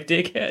us save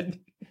Dickhead.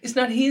 It's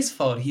not his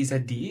fault. He's a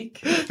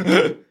dick.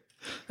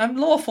 I'm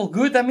lawful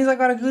good. That means I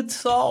got a good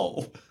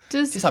soul.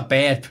 Does Just a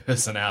bad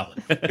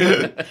personality.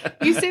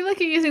 you seem like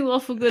you're using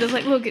lawful good as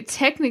like, look,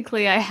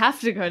 technically I have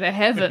to go to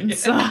heaven,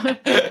 so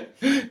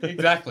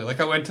Exactly. Like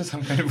I went to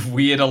some kind of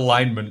weird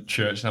alignment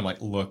church, and I'm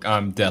like, look,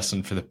 I'm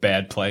destined for the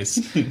bad place.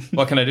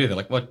 What can I do? They're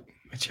like,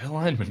 what's your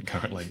alignment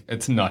currently?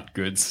 It's not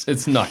good.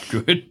 It's not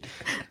good.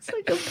 it's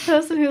like a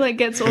person who like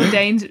gets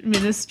ordained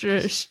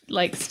minister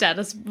like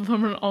status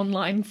from an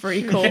online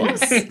free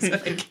course.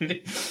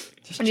 Exactly.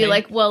 Just And you're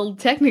change- like, well,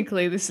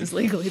 technically this is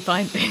legally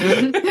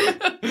binding.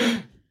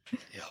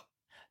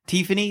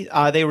 Tiffany,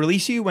 they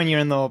release you when you're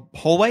in the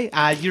hallway.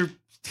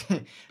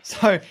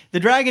 So the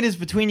dragon is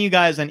between you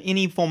guys and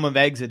any form of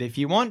exit if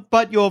you want,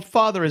 but your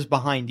father is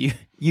behind you.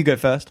 You go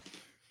first.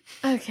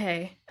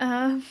 Okay.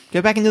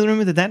 Go back into the room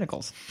with the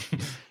tentacles.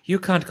 You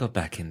can't go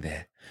back in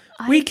there.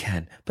 We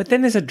can, but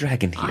then there's a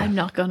dragon here. I'm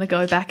not going to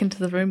go back into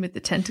the room with the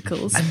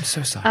tentacles. I'm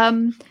so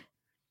sorry.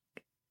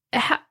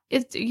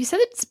 You said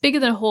it's bigger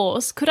than a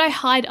horse. Could I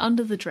hide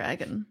under the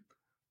dragon?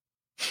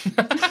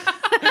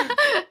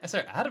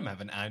 Sorry, Adam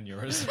have an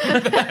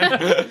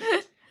aneurysm.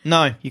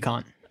 No, you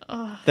can't.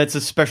 That's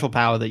a special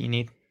power that you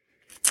need.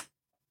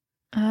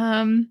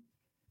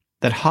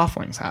 That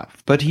halflings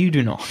have, but you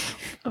do not.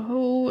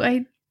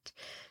 Oh,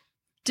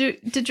 do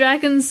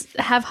dragons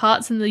have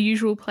hearts in the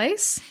usual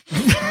place?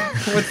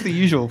 What's the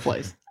usual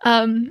place?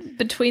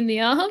 Between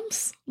the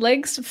arms,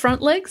 legs,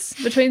 front legs,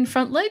 between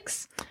front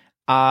legs.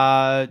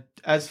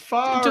 As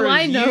far Do as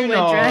I know you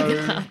where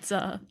dragon hearts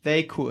are?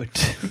 they could.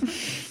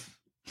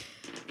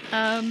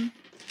 Um,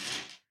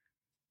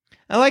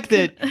 I like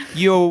that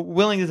you're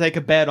willing to take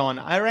a bet on.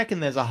 I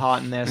reckon there's a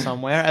heart in there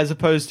somewhere, as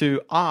opposed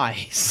to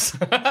eyes.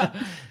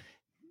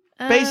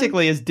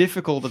 Basically, it's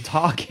difficult to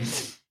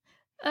target.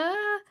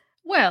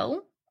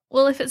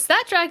 Well, if it's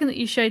that dragon that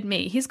you showed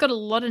me, he's got a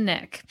lot of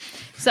neck.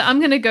 So I'm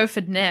going to go for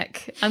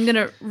neck. I'm going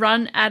to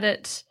run at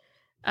it,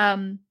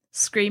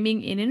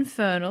 screaming in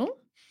Infernal.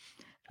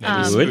 Maybe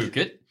Good. spook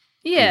it.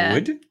 Yeah.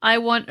 Good. I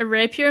want a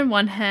rapier in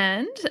one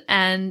hand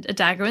and a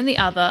dagger in the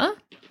other.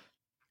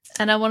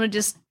 And I want to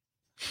just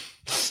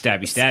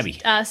Stabby.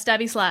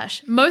 stabby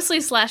slash.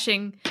 Mostly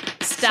slashing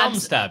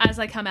stabs stab. as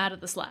I come out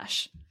of the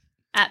slash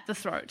at the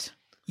throat.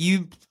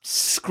 You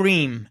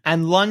scream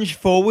and lunge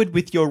forward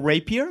with your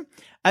rapier.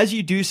 As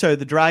you do so,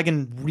 the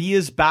dragon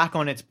rears back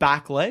on its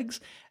back legs,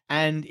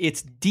 and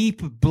its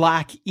deep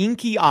black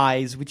inky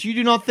eyes, which you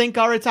do not think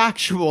are its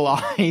actual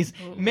eyes,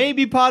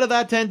 maybe part of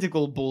that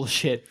tentacle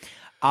bullshit,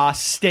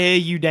 stare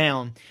you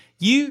down.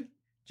 You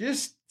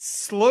just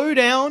slow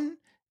down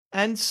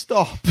and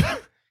stop.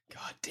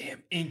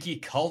 Goddamn inky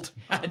cult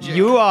magic.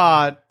 You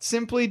are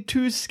simply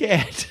too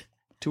scared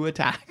to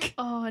attack.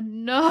 Oh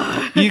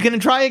no. You can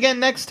try again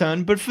next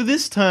turn, but for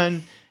this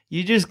turn,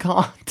 you just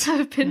can't.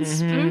 I've been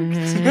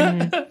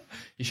spooked.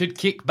 You should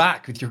kick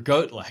back with your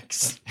goat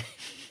legs.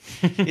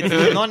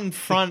 It's not in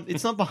front.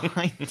 It's not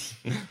behind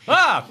you.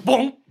 Ah,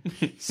 boom.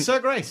 Sir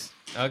Grace.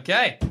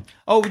 Okay.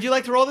 Oh, would you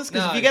like to roll this?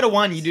 Because No, if you get a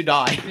 1, you do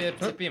die.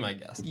 Be my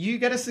guest. You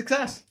get a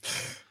success.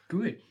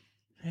 Good.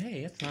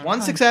 Hey, that's not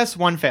One success,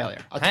 one failure.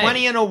 A Hey.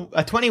 20 and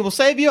a 20 will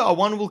save you. A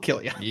 1 will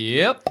kill you.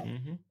 Yep.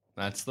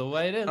 That's the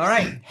way it is. All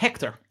right,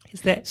 Hector.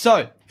 Is there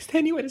So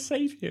any way to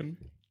save him?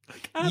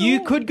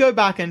 you could go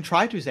back and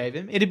try to save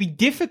him. It'd be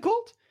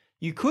difficult.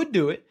 You could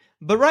do it.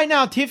 But right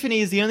now,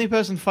 Tiffany is the only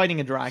person fighting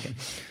a dragon.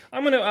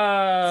 I'm gonna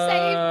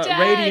Save Dad.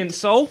 Radiant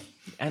Soul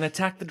and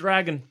attack the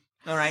dragon.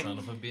 All right. Son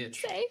of a bitch.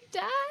 Save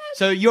Dad.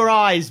 So your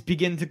eyes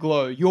begin to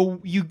glow.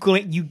 You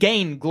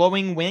gain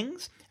glowing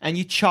wings, and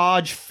you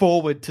charge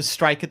forward to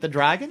strike at the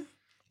dragon.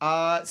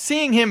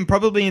 Seeing him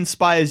probably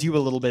inspires you a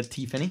little bit,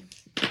 Tiffany.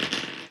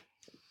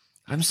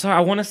 I'm sorry,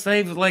 I want to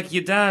save like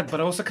your dad, but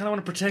I also kind of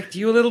want to protect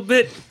you a little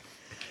bit.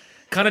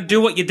 Kind of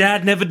do what your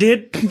dad never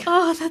did.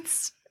 Oh,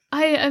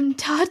 I am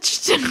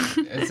touched.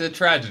 It's a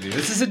tragedy.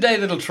 This is a day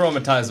that'll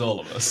traumatize all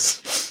of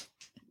us.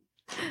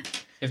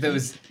 If there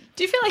was...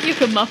 Do you feel like your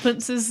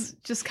comeuppance is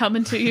just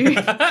coming to you?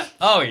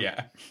 Oh,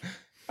 yeah.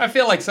 I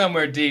feel like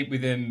somewhere deep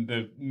within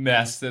the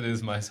mess that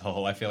is my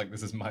soul, I feel like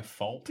this is my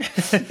fault.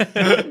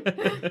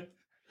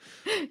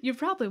 You're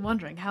probably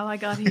wondering how I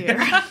got here.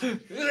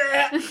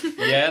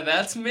 Yeah,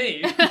 that's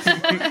me.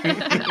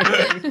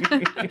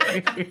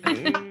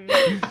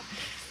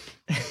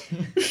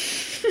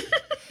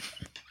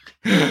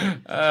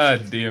 Ah,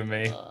 dear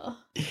me.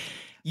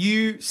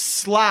 You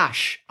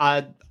slash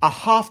a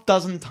half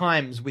dozen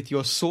times with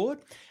your sword,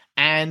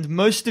 and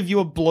most of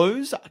your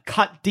blows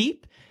cut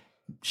deep,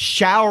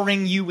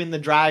 showering you in the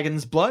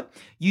dragon's blood.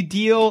 You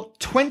deal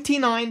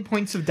 29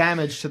 points of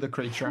damage to the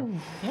creature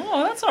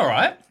Oh, that's all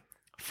right.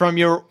 from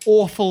your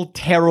awful,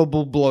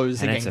 terrible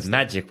blows And against it's a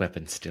magic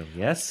weapon still,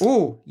 yes?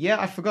 Oh, yeah,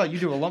 I forgot. You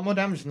do a lot more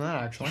damage than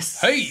that, actually.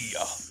 Hey!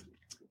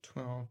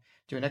 12.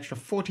 Do an extra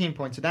 14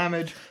 points of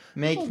damage,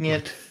 making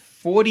it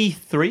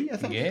 43, I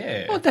think.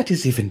 Yeah. Oh, that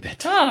is even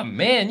better. Oh,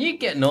 man, you're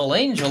getting all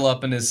angel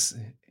up in his...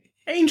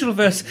 Angel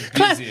verse.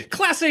 Easy.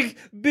 Classic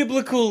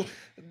biblical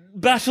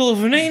battle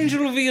of an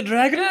angel v a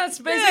dragon. That's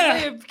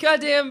basically a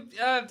goddamn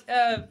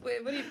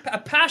a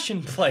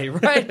passion play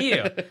right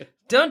here.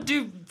 Don't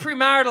do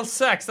premarital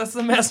sex. That's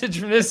the message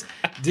from this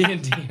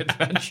D&D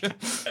adventure.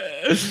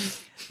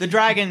 The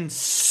dragon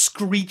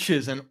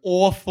screeches an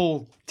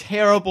awful,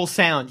 terrible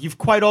sound. You've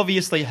quite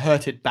obviously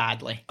hurt it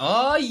badly.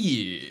 Oh,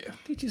 yeah.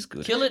 Which is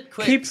good. Kill it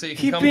quick Keep, so you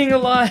can keep come... being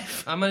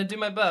alive. I'm going to do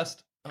my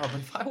best. Oh, but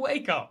if I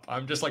wake up,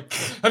 I'm just like,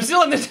 I'm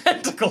still in the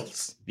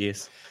tentacles.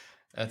 Yes.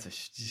 That's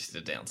just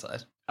a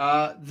downside.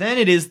 Then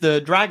it is the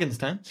dragon's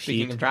turn.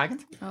 Speaking Shit. of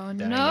dragons. Oh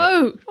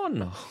no! Oh,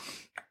 no.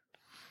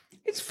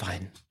 It's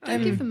fine.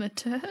 Don't give him a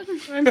turn.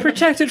 I'm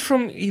protected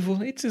from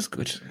evil. It is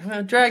good.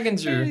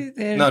 Dragons are...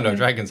 They're- No,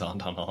 dragons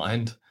aren't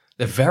unaligned.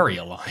 They're very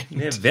aligned.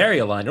 They're very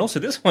aligned. Also,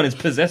 this one is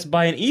possessed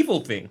by an evil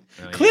thing.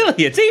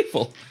 Clearly, it's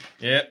evil.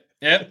 Yep.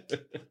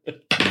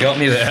 Got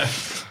me there.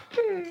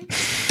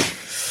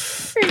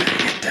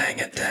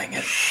 Dang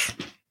it.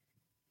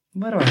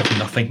 Why do I have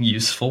nothing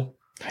useful?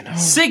 I know.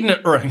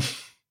 Signet ring.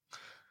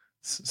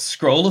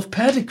 Scroll of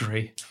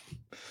pedigree.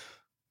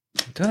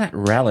 Do that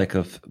relic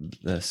of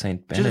the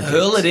Saint Benedict. Just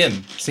hurl it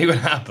in. See what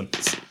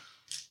happens.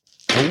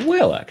 I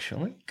will,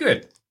 actually.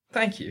 Good.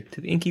 Thank you.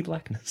 To the inky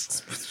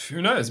blackness.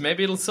 Who knows?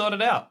 Maybe it'll sort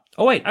it out.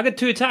 Oh, wait. I got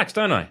 2 attacks,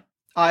 don't I?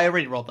 I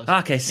already rolled those.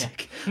 Okay,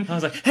 sick. I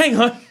was like, hang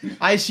on.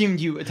 I assumed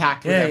you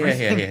attacked with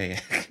everything. Yeah.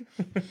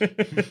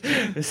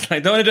 It's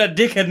like, don't do that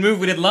dickhead move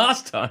we did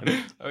last time.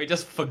 Oh, we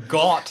just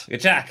forgot.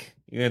 Attack.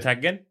 You gonna attack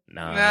again?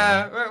 No.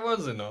 Nah, it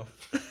was enough.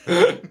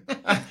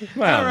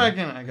 Well, I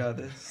reckon I got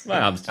this. my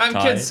arm's I'm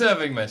tired.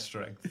 conserving my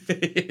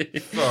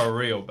strength for a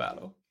real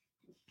battle.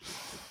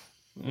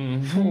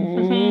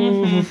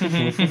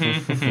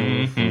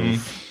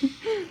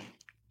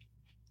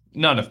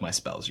 None of my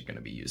spells are going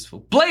to be useful.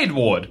 Blade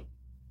Ward!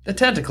 The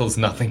tentacle's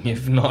nothing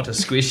if not a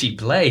squishy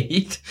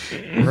blade.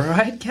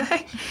 Right,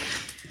 gang?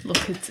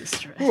 Look, it's a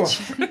stretch.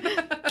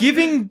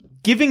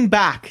 Giving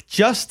back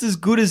just as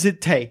good as it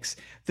takes.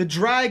 The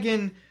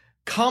dragon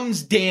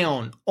comes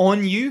down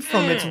on you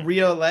from its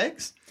rear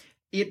legs.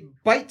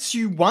 It bites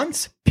you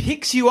once,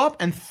 picks you up,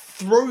 and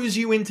throws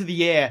you into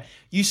the air.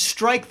 You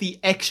strike the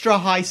extra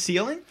high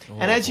ceiling,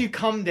 and as you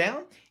come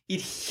down, it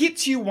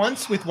hits you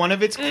once with one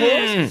of its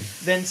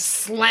claws, then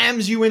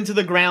slams you into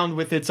the ground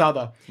with its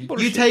other.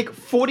 You take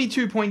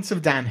 42 points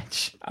of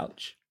damage.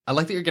 Ouch. I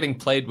like that you're getting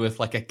played with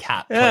like a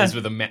cat plays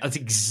with a mouse. That's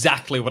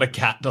exactly what a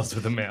cat does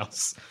with a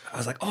mouse. I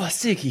was like, oh,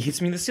 sick. He hits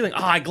me in the ceiling.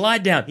 Oh, I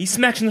glide down. He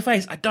smacks in the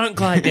face. I don't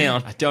glide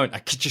down. I don't. I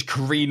could just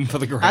careen for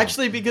the ground.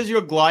 Actually, because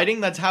you're gliding,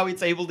 that's how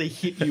it's able to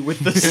hit you with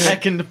the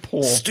second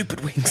paw.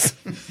 Stupid wings.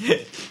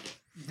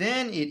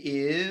 Then it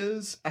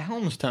is a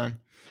Helm's turn.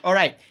 All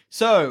right,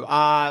 so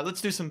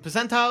let's do some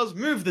percentiles.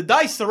 Move the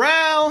dice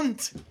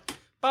around.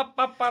 Roll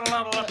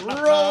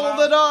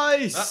the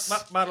dice.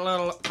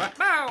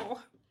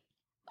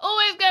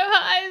 Always go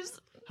highs.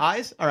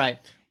 Highs? All right.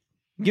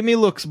 Give me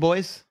looks,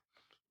 boys.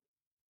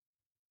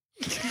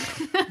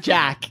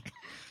 Jack.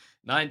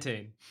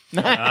 19.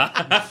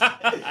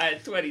 I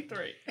had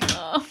 23.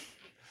 Oh.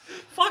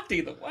 Fucked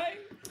either way.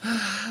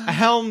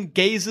 Helm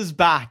gazes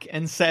back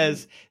and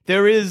says,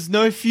 "There is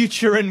no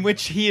future in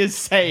which he is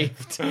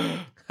saved." Damn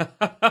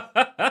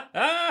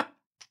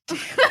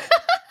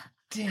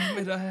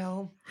it,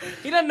 Helm.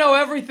 He doesn't know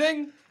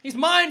everything. He's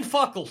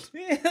mind-fuckled.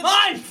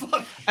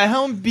 Mind-fuckled.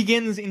 Helm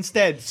begins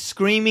instead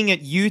screaming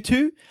at you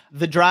two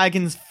the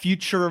dragon's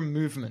future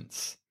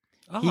movements.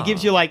 He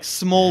gives you like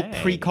small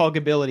precog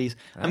abilities.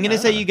 I'm going to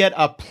say you get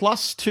a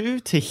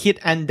 +2 to hit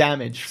and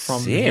damage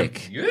from him.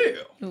 Yeah.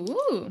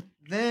 Ooh.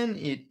 Then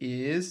it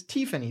is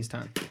Tiffany's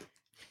turn.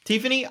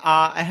 Tiffany,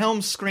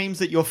 Helm screams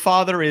that your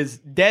father is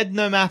dead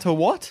no matter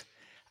what,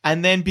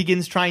 and then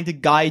begins trying to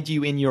guide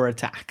you in your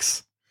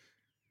attacks.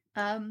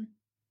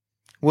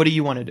 What do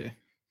you want to do?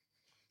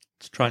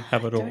 Let's try and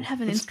have it all. I don't have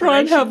an Let's try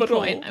and inspiration have it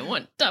point. all. I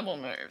want double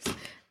moves.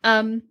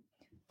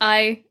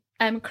 I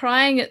am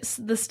crying at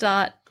the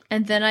start,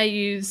 and then I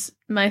use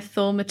my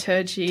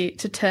thaumaturgy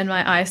to turn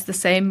my eyes the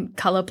same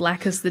color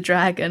black as the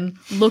dragon,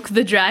 look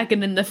the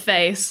dragon in the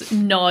face,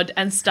 nod,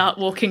 and start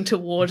walking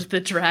towards the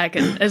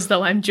dragon as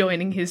though I'm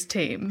joining his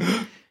team.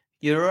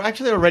 You're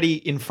actually already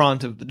in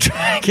front of the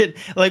dragon.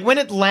 Like, when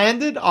it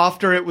landed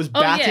after it was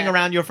batting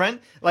around your friend,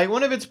 like,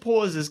 one of its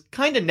paws is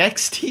kind of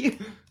next to you.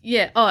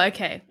 Yeah, oh,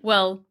 okay.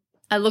 Well,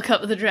 I look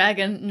up at the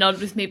dragon, nod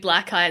with me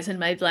black eyes and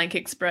my blank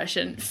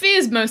expression.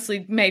 Fear's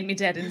mostly made me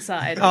dead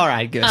inside. All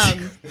right, good.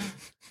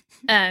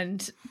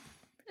 And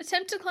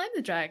attempt to climb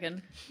the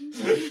dragon.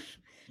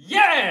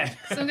 Yeah!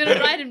 So I'm going to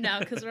ride him now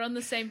because we're on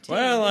the same team.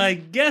 Well, I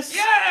guess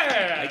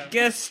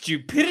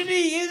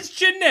stupidity is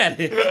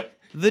genetic.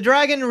 The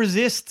dragon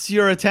resists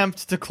your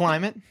attempt to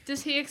climb it.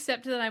 Does he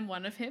accept that I'm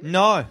one of him?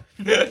 No.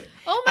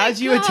 Oh my As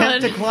you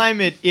attempt to climb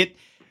it,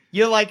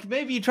 you're like,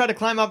 maybe you try to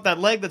climb up that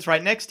leg that's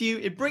right next to you.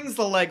 It brings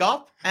the leg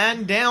up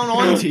and down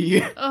onto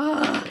you.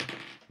 Oh,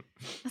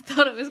 I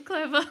thought it was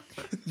clever.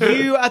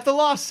 You, at the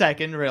last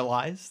second,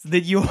 realize that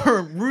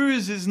your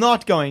ruse is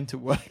not going to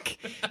work.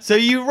 So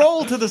you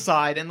roll to the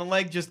side and the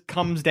leg just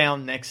comes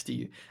down next to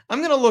you. I'm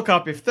going to look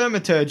up if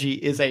Thaumaturgy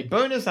is a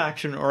bonus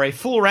action or a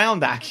full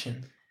round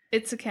action.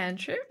 It's a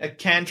cantrip. A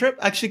cantrip?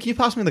 Actually, can you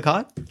pass me the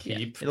card?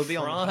 Keep It'll be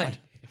on the card.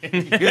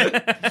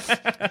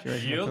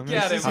 You'll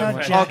get him.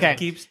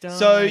 Okay,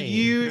 so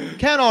you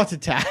cannot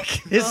attack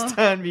this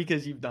turn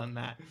because you've done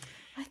that.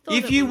 I thought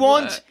If it you would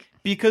want, work.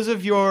 because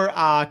of your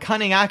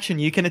cunning action,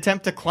 you can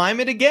attempt to climb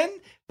it again,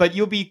 but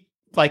you'll be,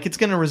 like, it's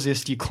going to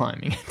resist you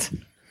climbing it.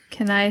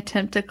 Can I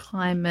attempt to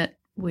climb it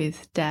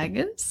with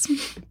daggers?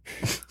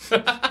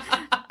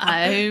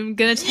 I'm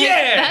going to take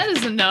that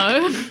as a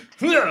no.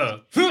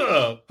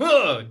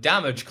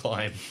 Damage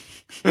climb.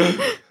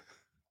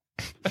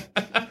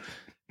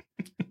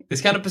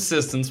 This kind of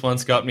persistence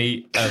once got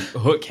me a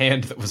hook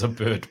hand that was a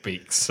bird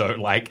beak, so,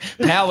 like,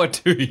 power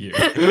to you.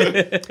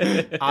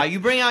 You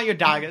bring out your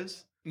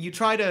daggers. You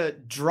try to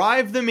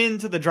drive them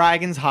into the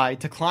dragon's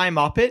hide to climb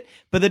up it,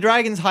 but the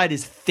dragon's hide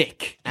is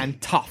thick and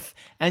tough,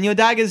 and your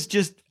daggers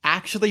just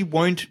actually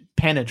won't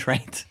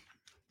penetrate.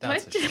 I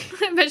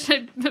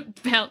imagine I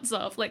bounce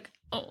off like,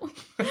 oh.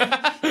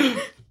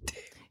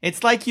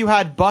 It's like you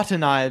had butter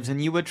knives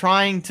and you were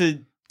trying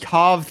to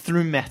carve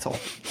through metal.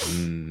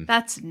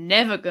 That's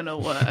never going to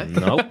work.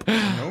 Nope.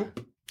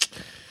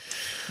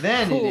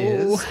 Then it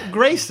is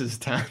Grace's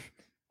turn.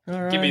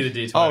 Give me the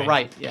D20. Oh,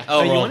 right, yeah.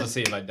 I'll you roll want to it?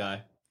 see if I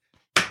die.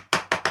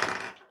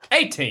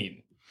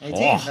 18. 18.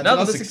 That's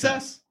another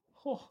success.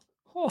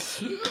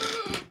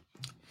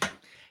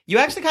 You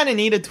actually kind of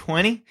need a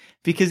 20,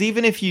 because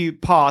even if you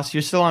pass,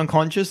 you're still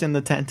unconscious in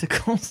the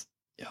tentacles.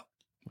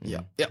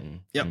 Yep.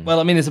 Well,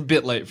 I mean, it's a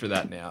bit late for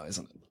that now,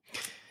 isn't it?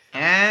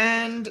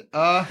 And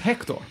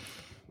Hector.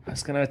 I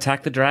was going to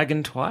attack the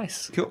dragon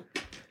twice. Cool.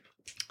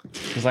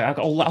 Because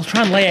I'll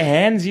try and lay a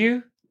hands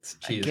you.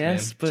 Cheers,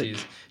 guess, man. but-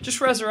 Cheers.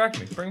 Just resurrect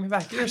me. Bring me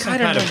back. You're some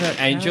kinda kind know of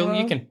that angel. power.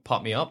 You can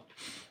pop me up.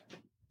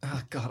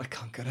 Oh, God, I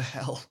can't go to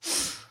hell.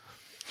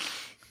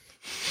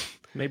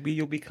 Maybe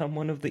you'll become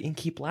one of the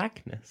inky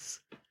blackness.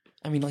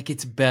 I mean, like,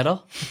 it's better.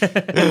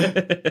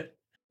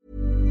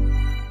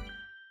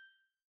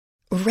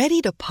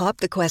 Ready to pop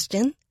the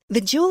question?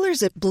 The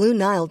jewelers at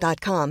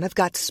BlueNile.com have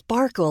got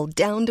sparkle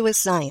down to a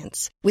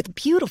science with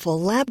beautiful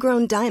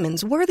lab-grown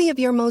diamonds worthy of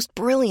your most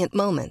brilliant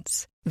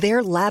moments.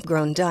 Their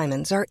lab-grown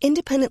diamonds are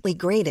independently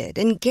graded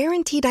and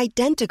guaranteed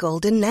identical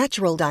to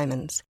natural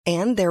diamonds,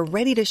 and they're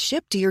ready to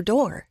ship to your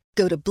door.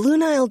 Go to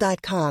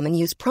BlueNile.com and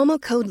use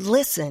promo code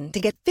LISTEN to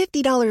get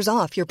 $50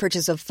 off your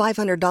purchase of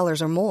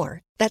 $500 or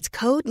more. That's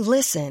code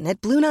LISTEN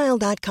at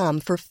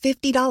BlueNile.com for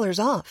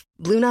 $50 off.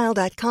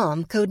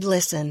 BlueNile.com, code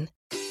LISTEN.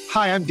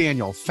 Hi, I'm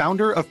Daniel,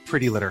 founder of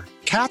Pretty Litter.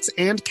 Cats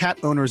and cat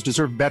owners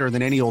deserve better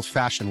than any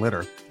old-fashioned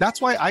litter.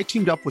 That's why I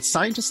teamed up with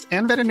scientists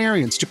and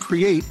veterinarians to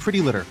create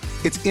Pretty Litter.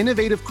 Its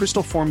innovative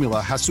crystal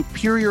formula has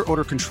superior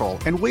odor control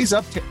and weighs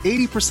up to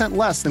 80%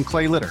 less than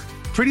clay litter.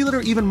 Pretty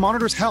Litter even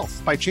monitors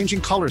health by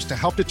changing colors to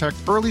help detect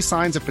early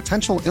signs of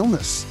potential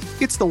illness.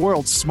 It's the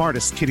world's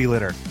smartest kitty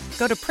litter.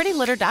 Go to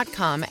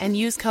prettylitter.com and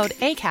use code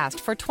ACAST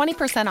for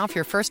 20% off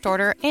your first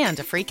order and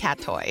a free cat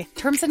toy.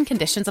 Terms and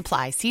conditions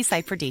apply. See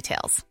site for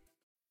details.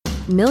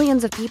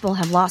 Millions of people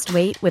have lost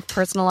weight with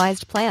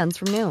personalized plans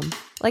from Noom.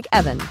 Like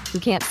Evan, who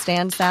can't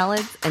stand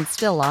salads and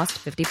still lost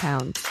 50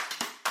 pounds.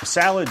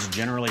 Salads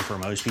generally for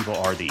most people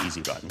are the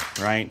easy button,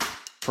 right?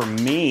 For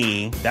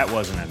me, that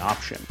wasn't an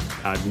option.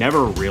 I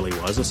never really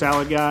was a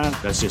salad guy.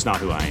 That's just not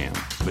who I am.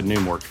 But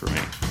Noom worked for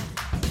me.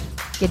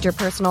 Get your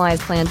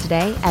personalized plan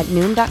today at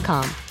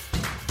Noom.com.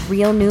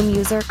 Real Noom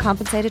user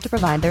compensated to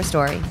provide their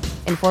story.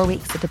 In 4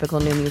 weeks, the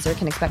typical Noom user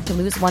can expect to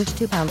lose 1 to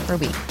 2 pounds per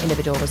week.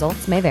 Individual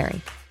results may vary.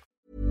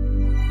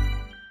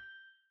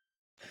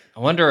 I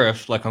wonder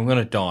if, like, I'm going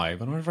to die,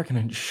 but I wonder if I can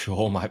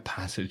ensure my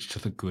passage to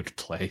the good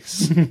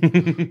place.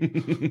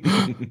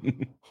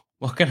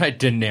 What can I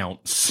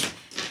denounce?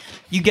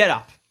 You get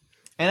up.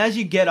 And as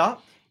you get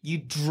up, you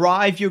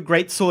drive your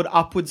greatsword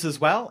upwards as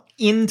well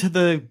into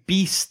the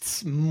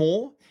beast's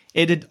maw.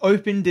 It had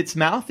opened its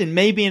mouth in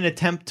maybe an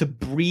attempt to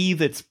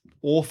breathe its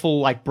awful,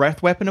 like,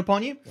 breath weapon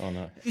upon you. Oh,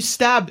 no. You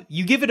stab,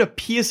 you give it a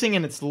piercing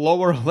in its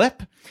lower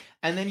lip,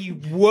 and then you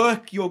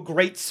work your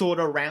greatsword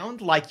around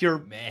like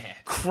you're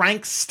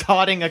crank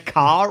starting a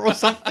car or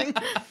something.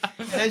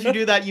 And as you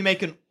do that, you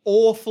make an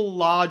awful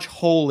large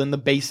hole in the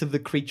base of the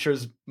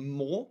creature's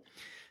maw.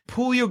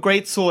 Pull your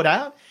greatsword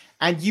out,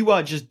 and you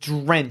are just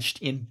drenched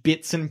in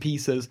bits and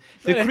pieces.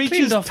 The Yeah, creature's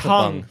cleaned off the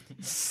tongue bung.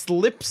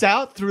 slips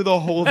out through the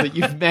hole that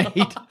you've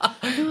made.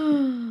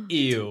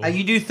 Ew.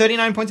 You do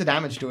 39 points of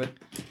damage to it.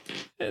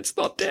 It's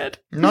not dead.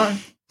 No.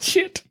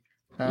 Shit.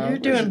 You're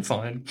doing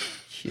fine.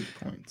 Hit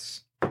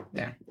points.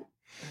 There.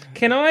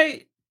 Can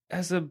I,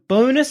 as a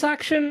bonus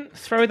action,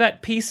 throw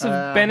that piece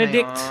of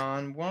Benedict? Hang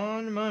on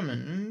one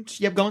moment.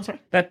 Yep, go on, sorry.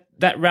 That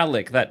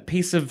relic, that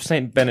piece of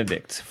Saint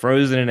Benedict,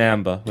 frozen in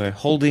amber, where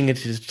holding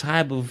it is a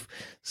type of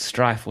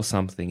strife or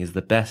something is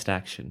the best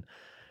action.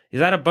 Is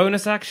that a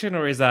bonus action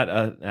or is that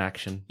an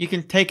action? You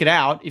can take it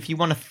out. If you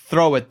want to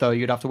throw it, though,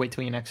 you'd have to wait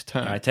till your next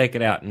turn. I take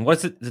it out. And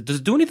what's it? Does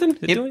it do anything?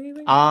 Does it do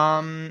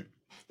anything?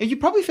 You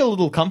probably feel a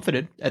little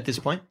comforted at this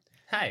point.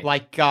 Hey.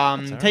 Like,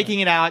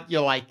 taking it out,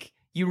 you're like,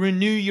 you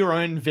renew your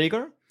own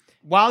vigor.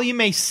 While you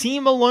may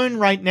seem alone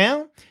right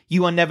now,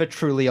 you are never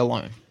truly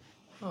alone.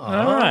 All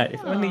right.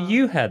 If only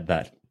you had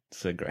that,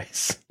 Sir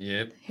Grace.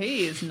 Yep.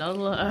 He is not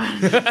alone.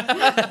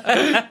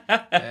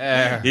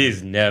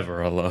 He's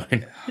never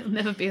alone. He'll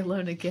never be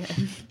alone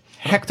again.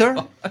 Hector,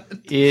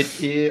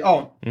 it is...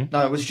 Oh,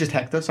 no, it was just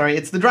Hector. Sorry,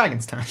 it's the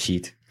dragon's turn.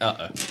 Shit.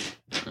 Uh-oh.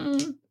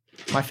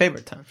 My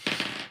favorite turn.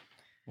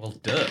 Well,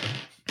 duh.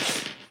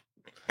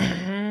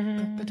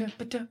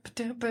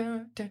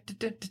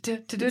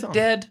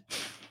 Dead.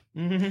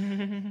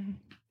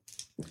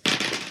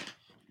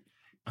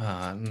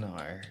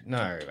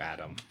 No,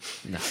 Adam.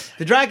 No.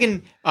 The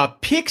dragon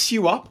picks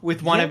you up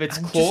with one of its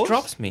and claws. just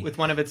drops me. With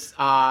one of its...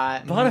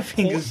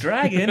 Butterfinger's paws.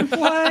 dragon.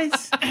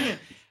 What?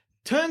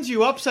 Turns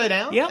you upside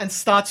down Yep. and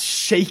starts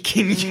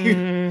shaking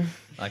you.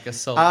 Like a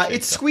soul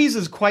It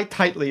squeezes quite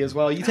tightly as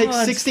well. You take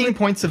 16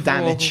 points of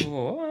damage.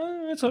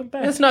 Oh, that's not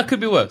bad. It's not. Could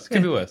be worse.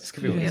 Could be worse.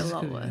 Could be Could be a worse.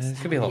 lot worse.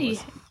 Could be a lot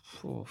worse.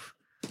 Oof.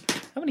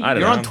 How many? I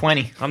don't You're know. on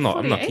 20. I'm not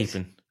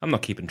 48? I'm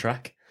not keeping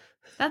track.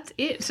 That's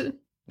it.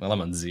 Well,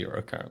 I'm on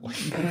 0 currently.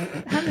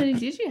 How many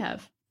did you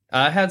have?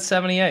 I had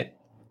 78.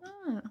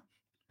 Oh,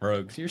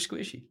 Rogues, you're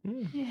squishy.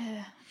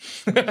 yeah.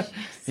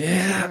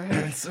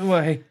 Yeah, it's the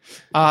way.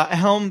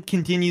 Helm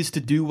continues to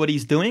do what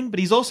he's doing, but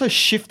he's also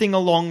shifting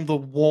along the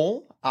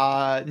wall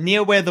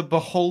near where the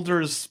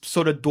beholder's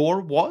sort of door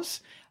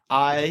was.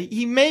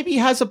 He maybe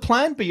has a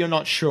plan, but you're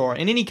not sure.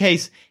 In any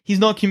case, he's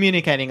not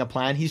communicating a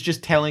plan. He's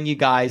just telling you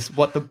guys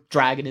what the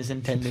dragon is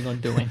intending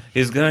on doing.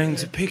 He's going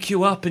to pick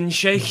you up and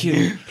shake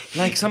you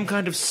like some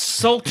kind of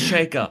salt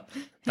shaker.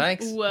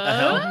 Thanks.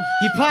 What?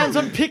 He plans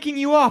on picking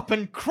you up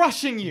and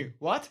crushing you.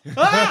 What?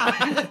 Ah!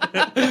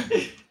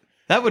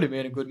 That would have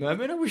been a good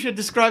moment. I wish I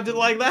described it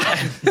like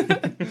that.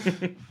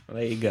 Well,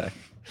 there you go.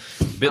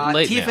 Bit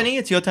late Tiffany,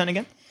 it's your turn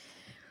again.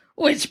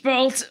 Witch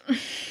bolt.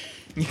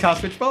 You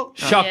cast Witch Bolt.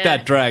 Shock Yeah.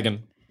 that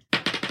dragon.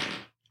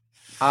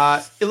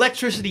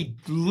 Electricity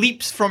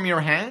leaps from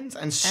your hands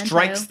and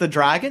strikes tail. the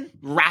dragon,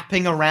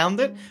 wrapping around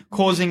it,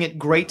 causing it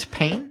great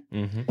pain.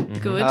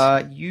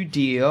 Good. You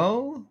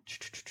deal...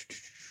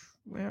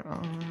 Where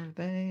are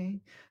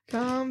they?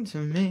 Come to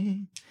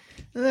me.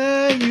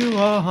 There you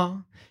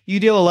are. You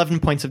deal 11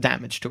 points of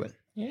damage to it.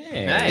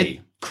 Yeah.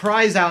 It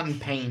cries out in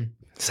pain.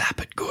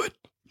 Zap it good.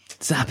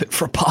 Zap it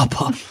for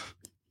Papa.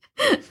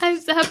 I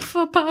zap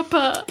for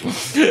Papa.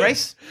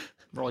 Grace,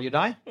 roll your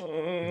die.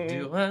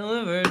 Do I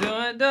live or do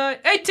I die?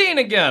 18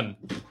 again.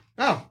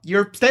 Oh,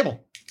 you're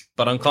stable.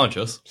 But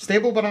unconscious.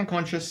 Stable but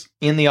unconscious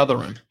in the other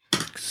room.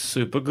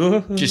 Super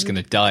good. Just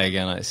gonna die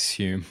again, I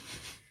assume.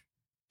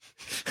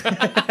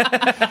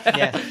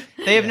 Yeah.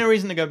 They have no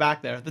reason to go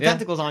back there. The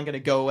tentacles aren't going to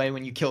go away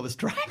when you kill this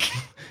dragon.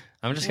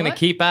 I'm just gonna What?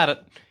 keep at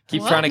it.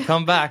 Keep What? trying to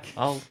come back.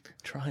 I'll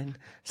try and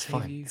save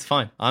Fine. you. It's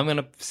fine. I'm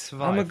gonna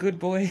survive. I'm a good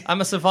boy.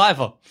 I'm a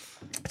survivor.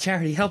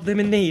 Charity, help them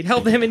in need.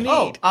 Help them in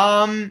need.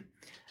 Oh,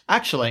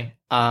 actually,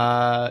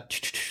 can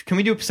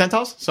we do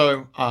percentiles?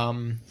 So,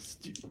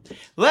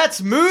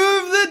 let's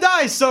move the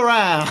dice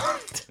around.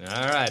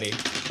 Alrighty.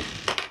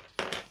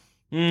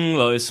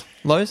 Lows.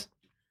 Lows?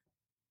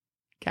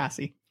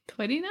 Cassie.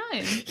 29.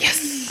 I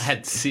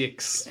had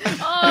 6.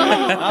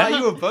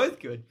 You were both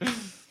good.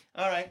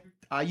 All right.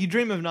 You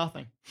dream of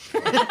nothing.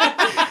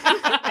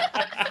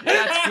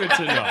 That's good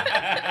to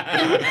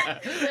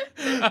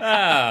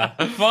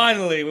know.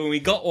 Finally, when we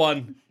got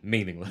one,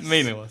 meaningless.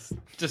 Meaningless.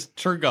 Just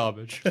true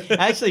garbage.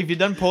 Actually, if you've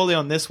done poorly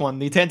on this one,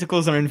 the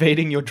tentacles are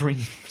invading your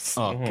dreams.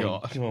 Oh,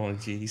 God. Oh,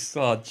 jeez.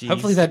 Oh, jeez.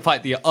 Hopefully they'd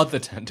fight the other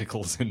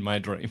tentacles in my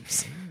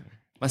dreams.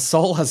 My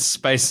soul has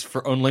space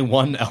for only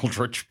one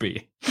eldritch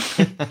bee.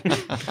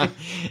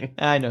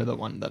 I know the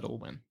one that'll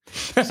win.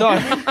 So,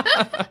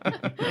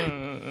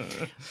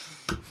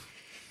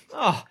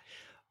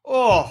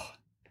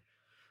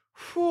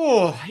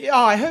 yeah,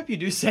 I hope you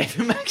do save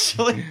him.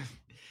 Actually,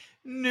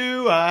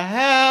 New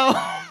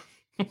hell.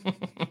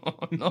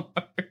 No.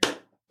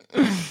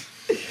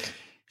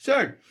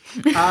 So,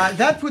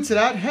 that puts it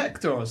at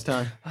Hector's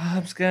turn.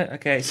 I'm scared.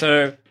 Okay,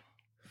 so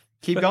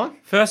Keep going.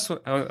 first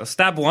I'll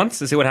stab once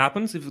to see what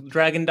happens. If the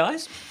dragon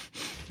dies,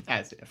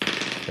 As if.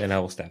 then I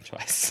will stab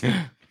twice.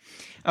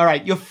 All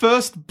right, your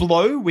first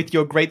blow with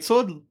your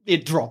greatsword,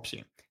 it drops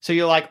you. So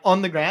you're like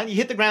on the ground. You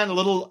hit the ground a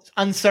little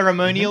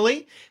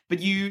unceremonially, but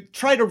you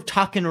try to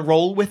tuck and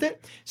roll with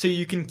it so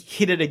you can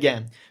hit it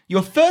again.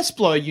 Your first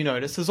blow, you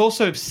notice, has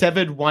also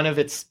severed one of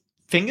its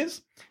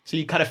fingers. So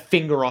you cut a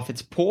finger off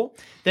its paw.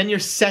 Then your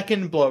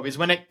second blow is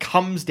when it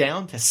comes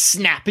down to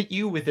snap at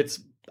you with its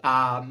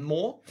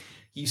maw.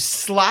 You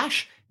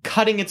slash,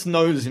 cutting its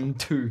nose in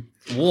two.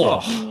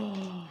 Whoa.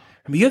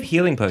 You have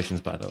healing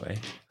potions, by the way.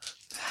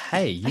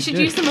 Hey, I should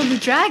use them on the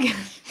dragon.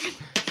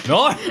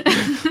 No!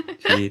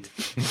 Shit.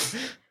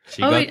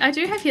 I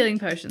do have healing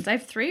potions. I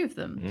have 3 of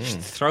them.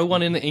 Throw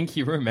one in the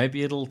inky room.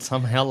 Maybe it'll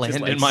somehow land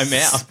Just, like, in my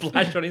mouth.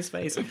 Splash on his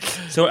face.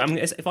 So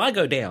if I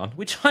go down,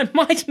 which I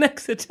might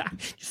next attack,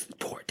 just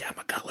pour it down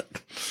my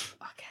gullet.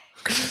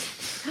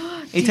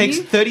 It takes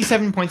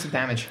 37 points of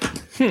damage.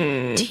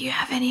 Do you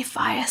have any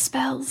fire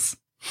spells?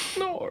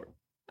 No.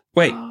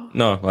 Wait,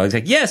 no. Well, I was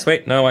like, yes,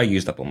 wait, no, I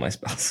used up all my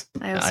spells.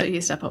 I also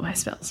used up all my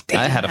spells.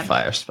 I had a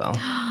fire spell.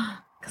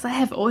 Because I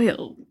have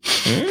oil.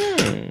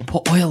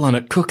 Pour oil on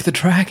it. Cook the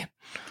dragon.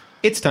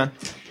 Its turn.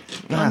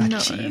 Ah, no.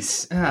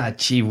 jeez. Ah,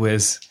 gee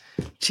whiz.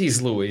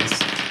 Jeez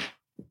Louise.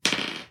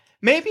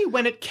 Maybe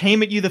when it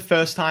came at you the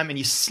first time and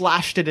you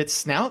slashed at its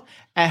snout,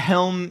 a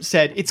helm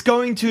said it's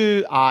going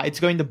to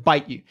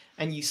bite you,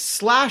 and you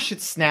slash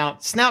its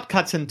snout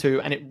cuts in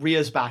two, and it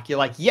rears back. You're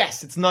like,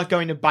 yes, it's not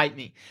going to bite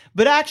me.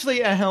 But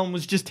actually, a helm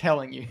was just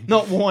telling you,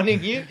 not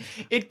warning you.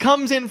 It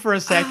comes in for a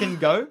second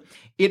go.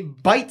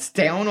 It bites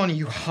down on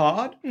you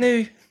hard.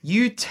 No.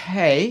 You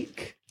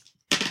take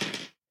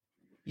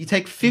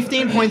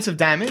 15 points of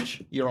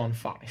damage. You're on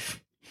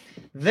 5.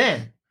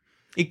 Then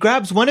it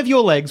grabs one of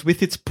your legs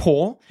with its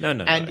paw.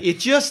 And it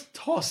just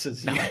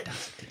tosses you. It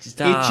doesn't. It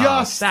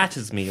just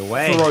batters me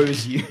away.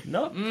 Throws you.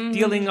 Not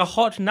dealing a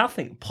hot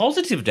nothing.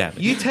 Positive damage.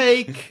 You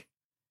take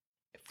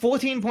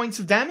 14 points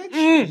of damage.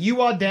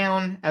 You are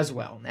down as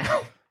well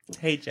now.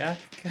 Hey, Jack.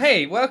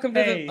 Hey, welcome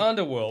to the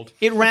underworld.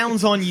 It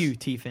rounds on you,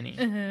 Tiffany.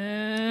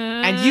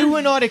 And you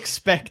were not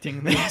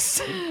expecting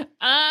this.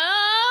 Dad.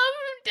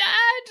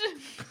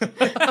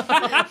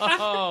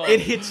 It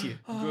hits you.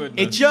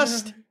 Goodness. It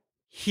just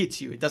hits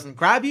you. It doesn't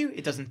grab you.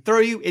 It doesn't throw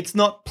you. It's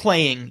not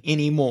playing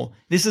anymore.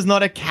 This is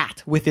not a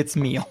cat with its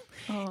meal.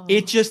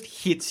 It just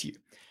hits you.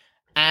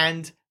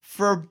 And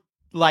for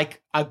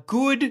like a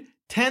good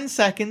 10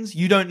 seconds,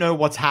 you don't know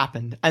what's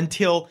happened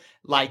until,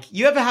 like,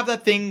 you ever have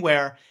that thing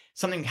where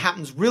something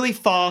happens really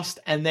fast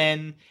and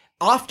then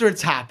after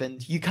it's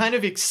happened, you kind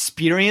of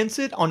experience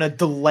it on a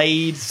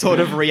delayed sort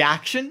of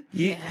reaction?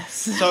 Yes.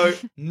 So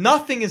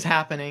nothing is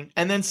happening,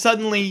 and then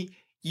suddenly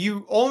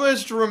you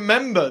almost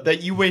remember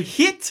that you were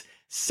hit,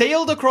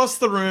 sailed across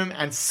the room,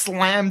 and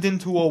slammed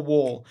into a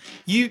wall.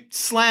 You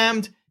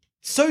slammed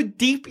so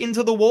deep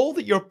into the wall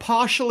that you're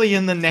partially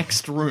in the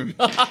next room.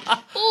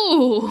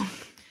 Ooh.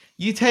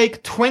 You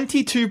take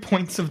 22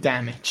 points of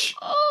damage.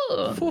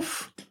 Oh.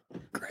 Oof.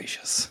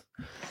 Gracious.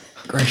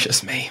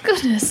 Gracious me.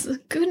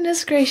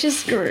 Goodness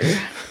gracious, Gru.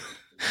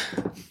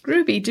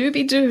 Grooby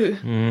dooby doo.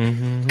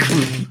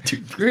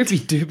 Groovy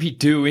dooby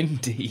doo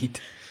indeed.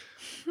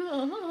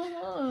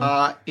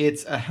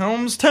 It's a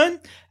helm's turn.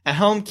 A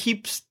helm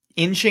keeps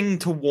inching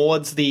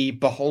towards the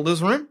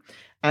beholder's room.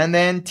 And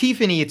then,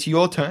 Tiffany, it's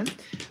your turn.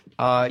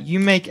 You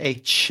make a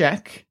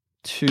check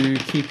to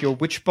keep your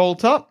witch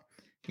bolt up.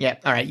 Yeah,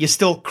 all right. You're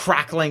still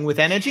crackling with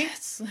energy.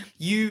 Yes.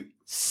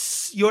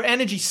 Your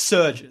energy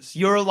surges.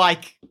 You're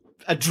like,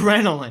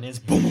 adrenaline is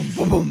boom,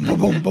 boom, boom, boom,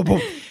 boom, boom,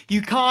 boom.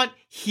 You can't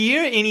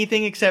hear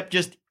anything except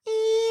just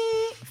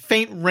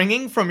faint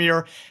ringing from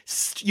your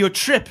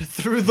trip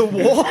through the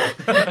wall.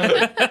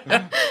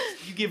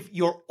 You give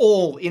your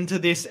all into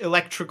this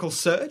electrical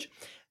surge,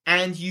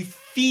 and you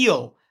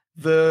feel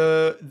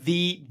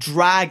the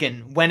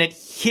dragon, when it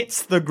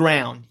hits the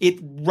ground, it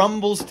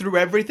rumbles through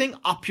everything,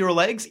 up your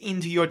legs,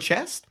 into your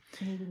chest.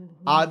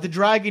 The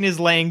dragon is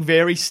laying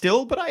very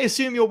still, but I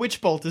assume your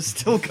witch bolt is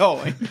still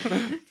going.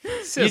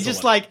 You're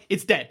just like,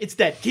 it's dead,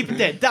 keep it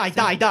dead, die,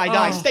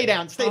 stay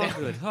down.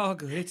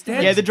 Good, it's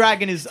dead. Yeah, the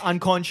dragon is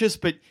unconscious,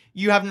 but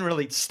you haven't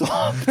really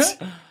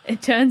stopped.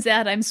 It turns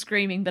out I'm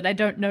screaming, but I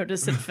don't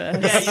notice at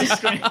first. Yeah, you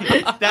scream.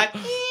 That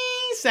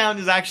sound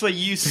is actually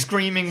you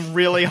screaming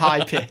really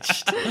high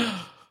pitched.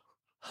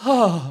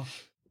 All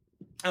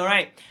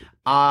right.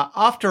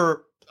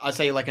 After I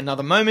say like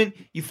another moment,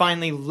 you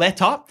finally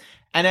let up,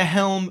 and a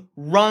helm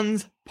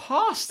runs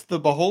past the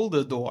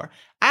beholder door,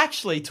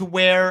 actually to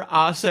where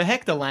Sir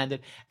Hector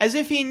landed, as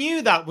if he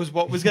knew that was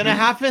what was going to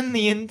happen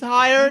the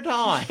entire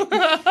time,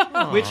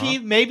 which he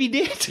maybe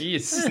did. You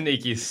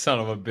sneaky son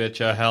of a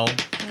bitch, a helm.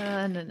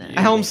 No.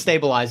 A helm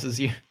stabilizes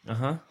you.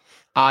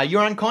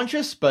 You're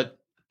unconscious, but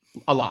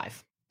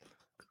alive.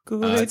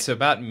 It's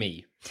about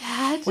me.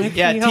 Dad?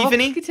 Yeah,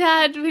 Tiffany?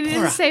 Dad, we need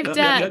to save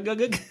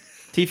Dad.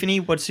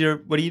 Tiffany, what do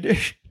you do?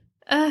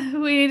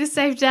 We need to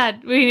save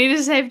Dad.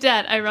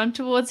 I run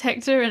towards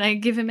Hector and I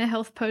give him a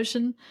health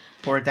potion.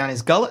 Pour it down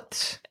his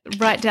gullet.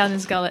 Right down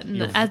his gullet.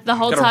 And the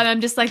whole time I'm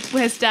just like,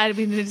 where's Dad?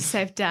 We need to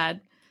save Dad.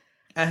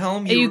 A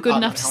helm. Are you good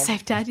enough to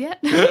save Dad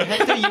yet?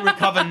 Hector, you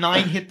recover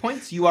 9 hit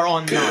points. You are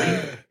on 9.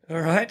 All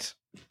right.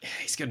 Yeah,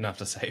 he's good enough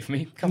to save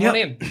me. Come on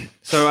in.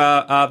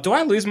 So, do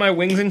I lose my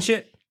wings and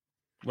shit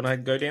when I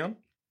go down?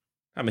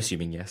 I'm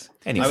assuming yes.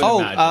 Anyway.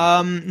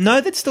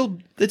 No, they'd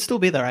still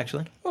be there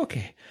actually.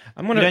 Okay.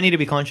 You don't need to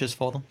be conscious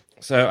for them.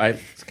 So I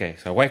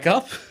wake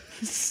up.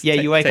 Yeah,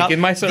 you wake up. Take in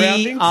my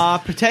surroundings.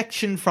 The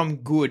protection from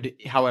good,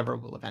 however,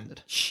 will have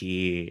ended.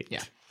 Shit.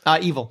 Yeah.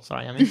 Evil.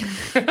 Sorry, I mean.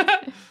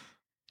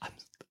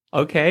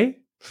 Okay.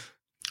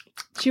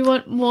 Do you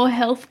want more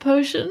health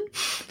potion?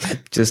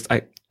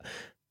 I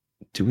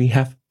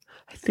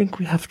think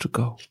we have to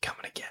go. You're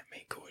coming to get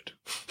me.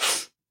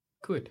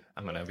 Good.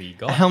 I'm going to be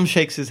gone. Helm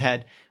shakes his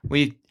head.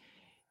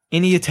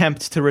 Any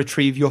attempt to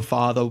retrieve your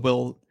father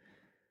will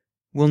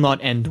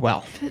not end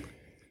well.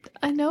 But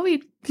I know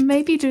he'd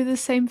maybe do the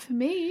same for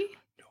me.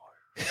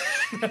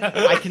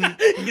 I can.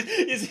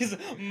 Is his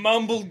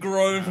mumbled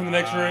groan from the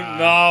next room?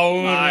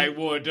 No, I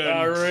wouldn't.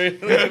 I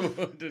really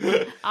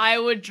wouldn't. I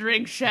would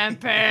drink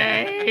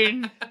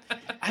champagne.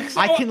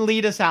 I can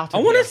lead us out. I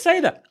want to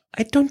say that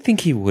I don't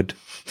think he would.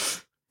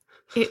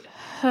 It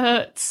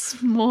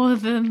hurts more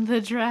than the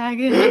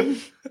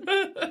dragon.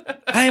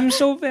 I am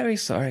so very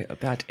sorry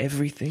about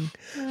everything.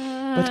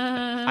 But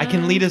I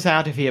can lead us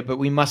out of here, but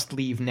we must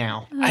leave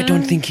now. I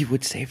don't think he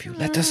would save you.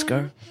 Let us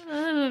go.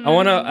 I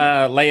want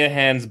to lay your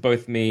hands,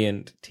 both me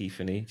and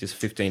Tiffany, just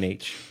 15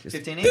 each.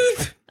 15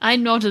 each? I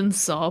nod and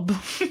sob.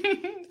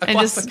 And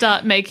just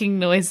start making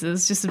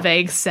noises, just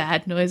vague,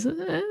 sad noises.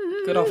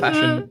 Good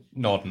old-fashioned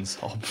nod and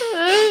sob.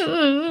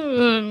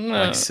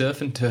 Like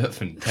Surf and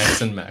Turf and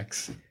Tex and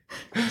Max.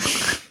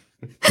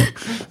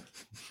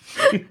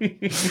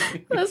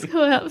 Let's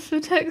go out for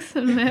Tex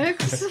and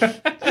Max.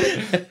 That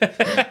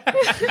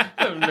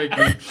would make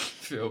me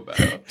feel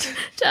bad.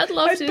 Dad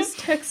loved his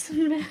Tex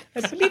and Max.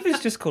 I believe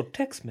it's just called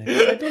Tex-Mex.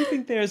 I don't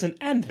think there is an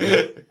and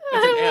there.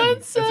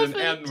 It's an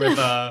N with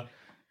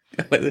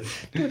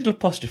Two little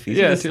apostrophes.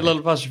 Yeah, 2 little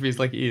apostrophes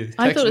like E.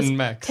 I thought it was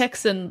Max.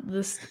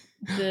 Texan.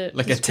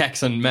 Like a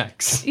Texan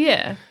Max.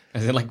 Yeah.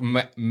 As in like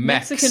Max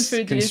Mexican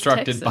food that is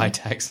constructed Texan. by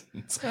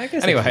Texans. I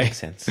guess anyway. that makes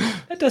sense.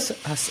 Let us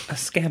a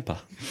scamper.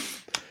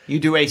 You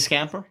do a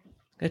scamper?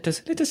 Let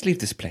us leave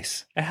this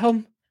place. A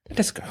helm, let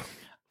us go.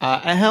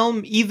 A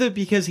helm, either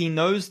because he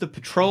knows the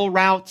patrol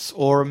routes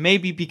or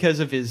maybe because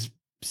of his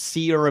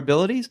seer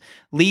abilities,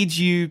 leads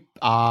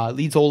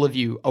all of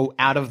you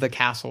out of the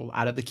castle,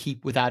 out of the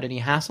keep without any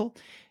hassle.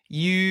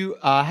 You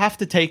have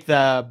to take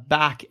the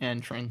back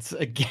entrance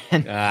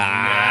again.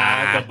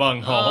 The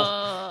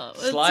bunghole.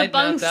 It's a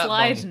bung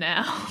slide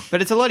now.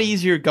 But it's a lot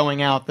easier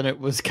going out than it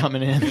was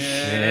coming in.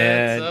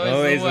 Yeah, it's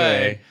always the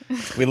way.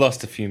 We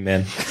lost a few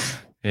men.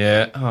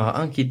 Yeah. Oh,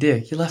 Unky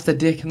Dick, you left the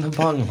dick in the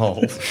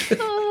bunghole.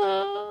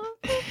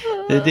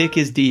 The dick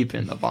is deep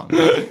in the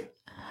bunghole.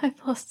 I've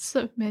lost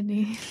so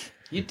many.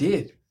 You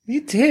did.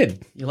 You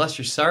did. You lost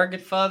your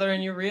surrogate father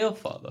and your real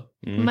father.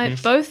 Mm-hmm. My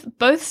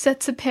both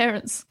sets of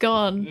parents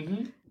gone.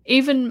 Mm-hmm.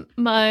 Even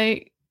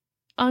my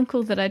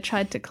uncle that I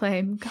tried to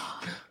claim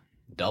gone.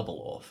 Double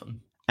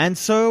orphan. And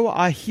so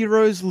our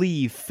heroes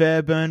leave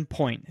Fairburn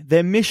Point.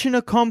 Their mission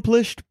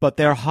accomplished, but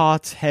their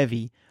hearts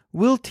heavy.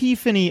 Will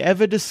Tiffany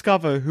ever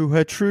discover who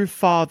her true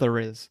father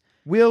is?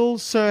 Will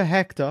Sir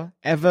Hector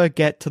ever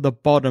get to the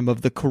bottom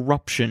of the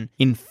corruption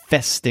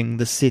infesting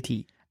the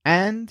city?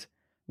 And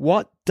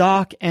what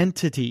dark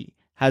entity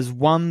has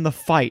won the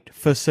fight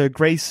for Sir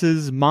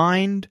Grace's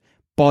mind,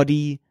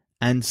 body,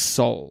 and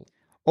soul?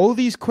 All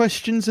these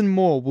questions and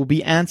more will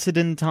be answered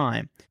in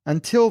time.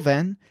 Until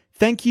then,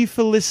 thank you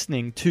for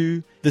listening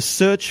to The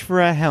Search for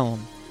a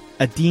Helm,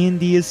 a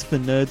D&D is for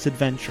Nerds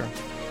adventure.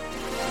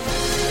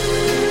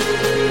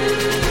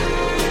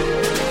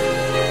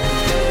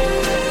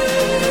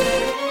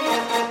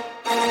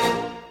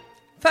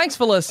 Thanks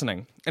for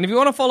listening. And if you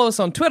want to follow us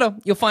on Twitter,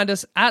 you'll find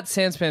us at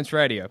Sanspants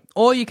Radio.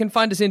 Or you can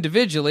find us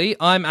individually.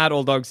 I'm at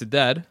All Dogs Are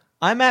Dead.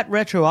 I'm at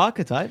Retro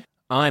Archetype.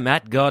 I'm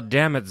at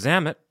Goddammit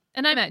Zammit.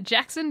 And I'm at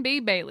Jackson B.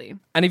 Bailey.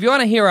 And if you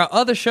want to hear our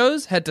other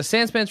shows, head to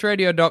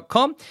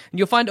sanspantsradio.com and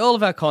you'll find all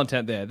of our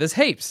content there. There's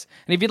heaps.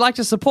 And if you'd like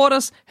to support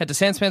us, head to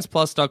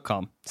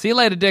sanspantsplus.com. See you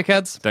later,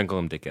 dickheads. Don't call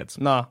them dickheads.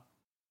 Nah.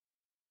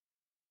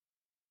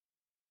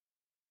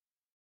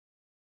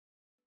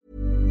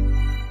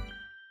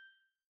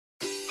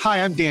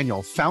 Hi, I'm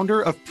Daniel,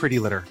 founder of Pretty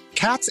Litter.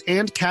 Cats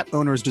and cat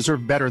owners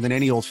deserve better than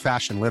any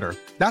old-fashioned litter.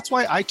 That's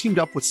why I teamed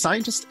up with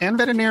scientists and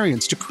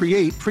veterinarians to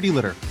create Pretty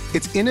Litter.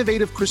 Its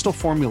innovative crystal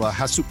formula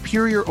has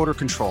superior odor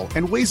control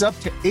and weighs up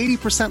to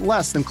 80%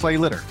 less than clay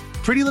litter.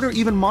 Pretty Litter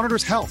even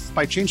monitors health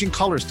by changing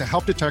colors to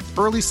help detect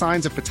early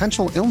signs of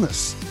potential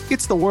illness.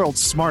 It's the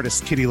world's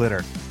smartest kitty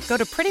litter. Go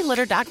to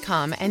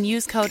prettylitter.com and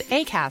use code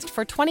ACAST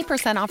for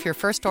 20% off your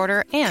first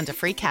order and a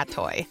free cat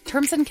toy.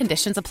 Terms and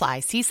conditions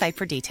apply. See site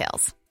for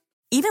details.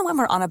 Even when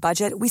we're on a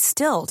budget, we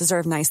still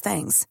deserve nice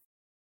things.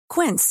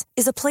 Quince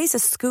is a place to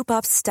scoop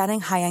up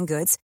stunning high-end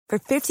goods for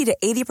 50 to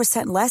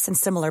 80% less than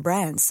similar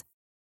brands.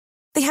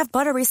 They have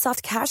buttery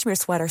soft cashmere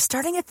sweaters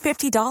starting at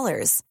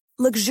 $50,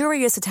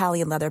 luxurious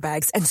Italian leather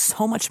bags, and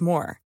so much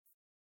more.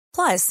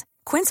 Plus,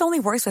 Quince only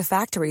works with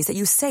factories that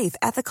use safe,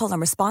 ethical, and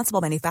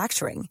responsible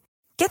manufacturing.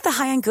 Get the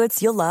high-end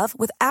goods you'll love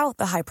without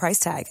the high price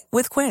tag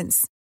with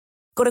Quince.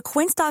 Go to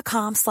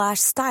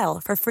quince.com/style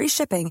for free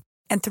shipping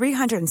and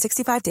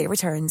 365-day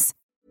returns.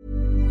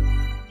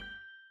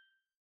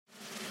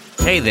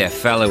 Hey there,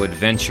 fellow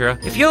adventurer.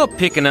 If you're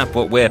picking up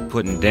what we're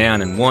putting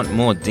down and want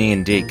more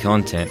D&D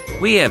content,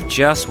 we have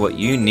just what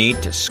you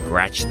need to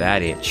scratch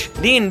that itch.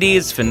 D&D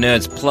is for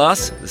Nerds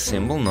Plus, the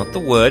symbol, not the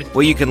word,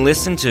 where you can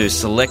listen to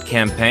select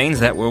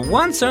campaigns that were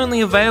once only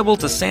available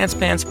to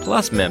Sanspants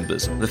Plus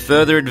members. The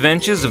further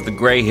adventures of the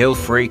Grey Hill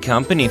Free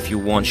Company if you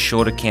want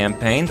shorter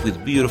campaigns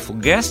with beautiful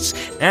guests,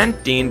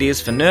 and D&D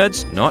is for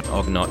Nerds, not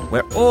Ognot,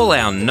 where all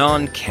our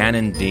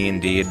non-canon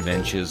D&D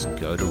adventures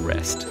go to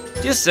rest.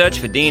 Just search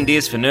for D&D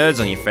is for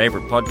Nerds on your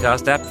favorite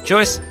podcast app of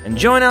choice and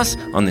join us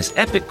on this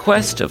epic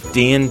quest of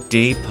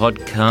D&D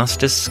podcast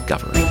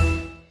discovery.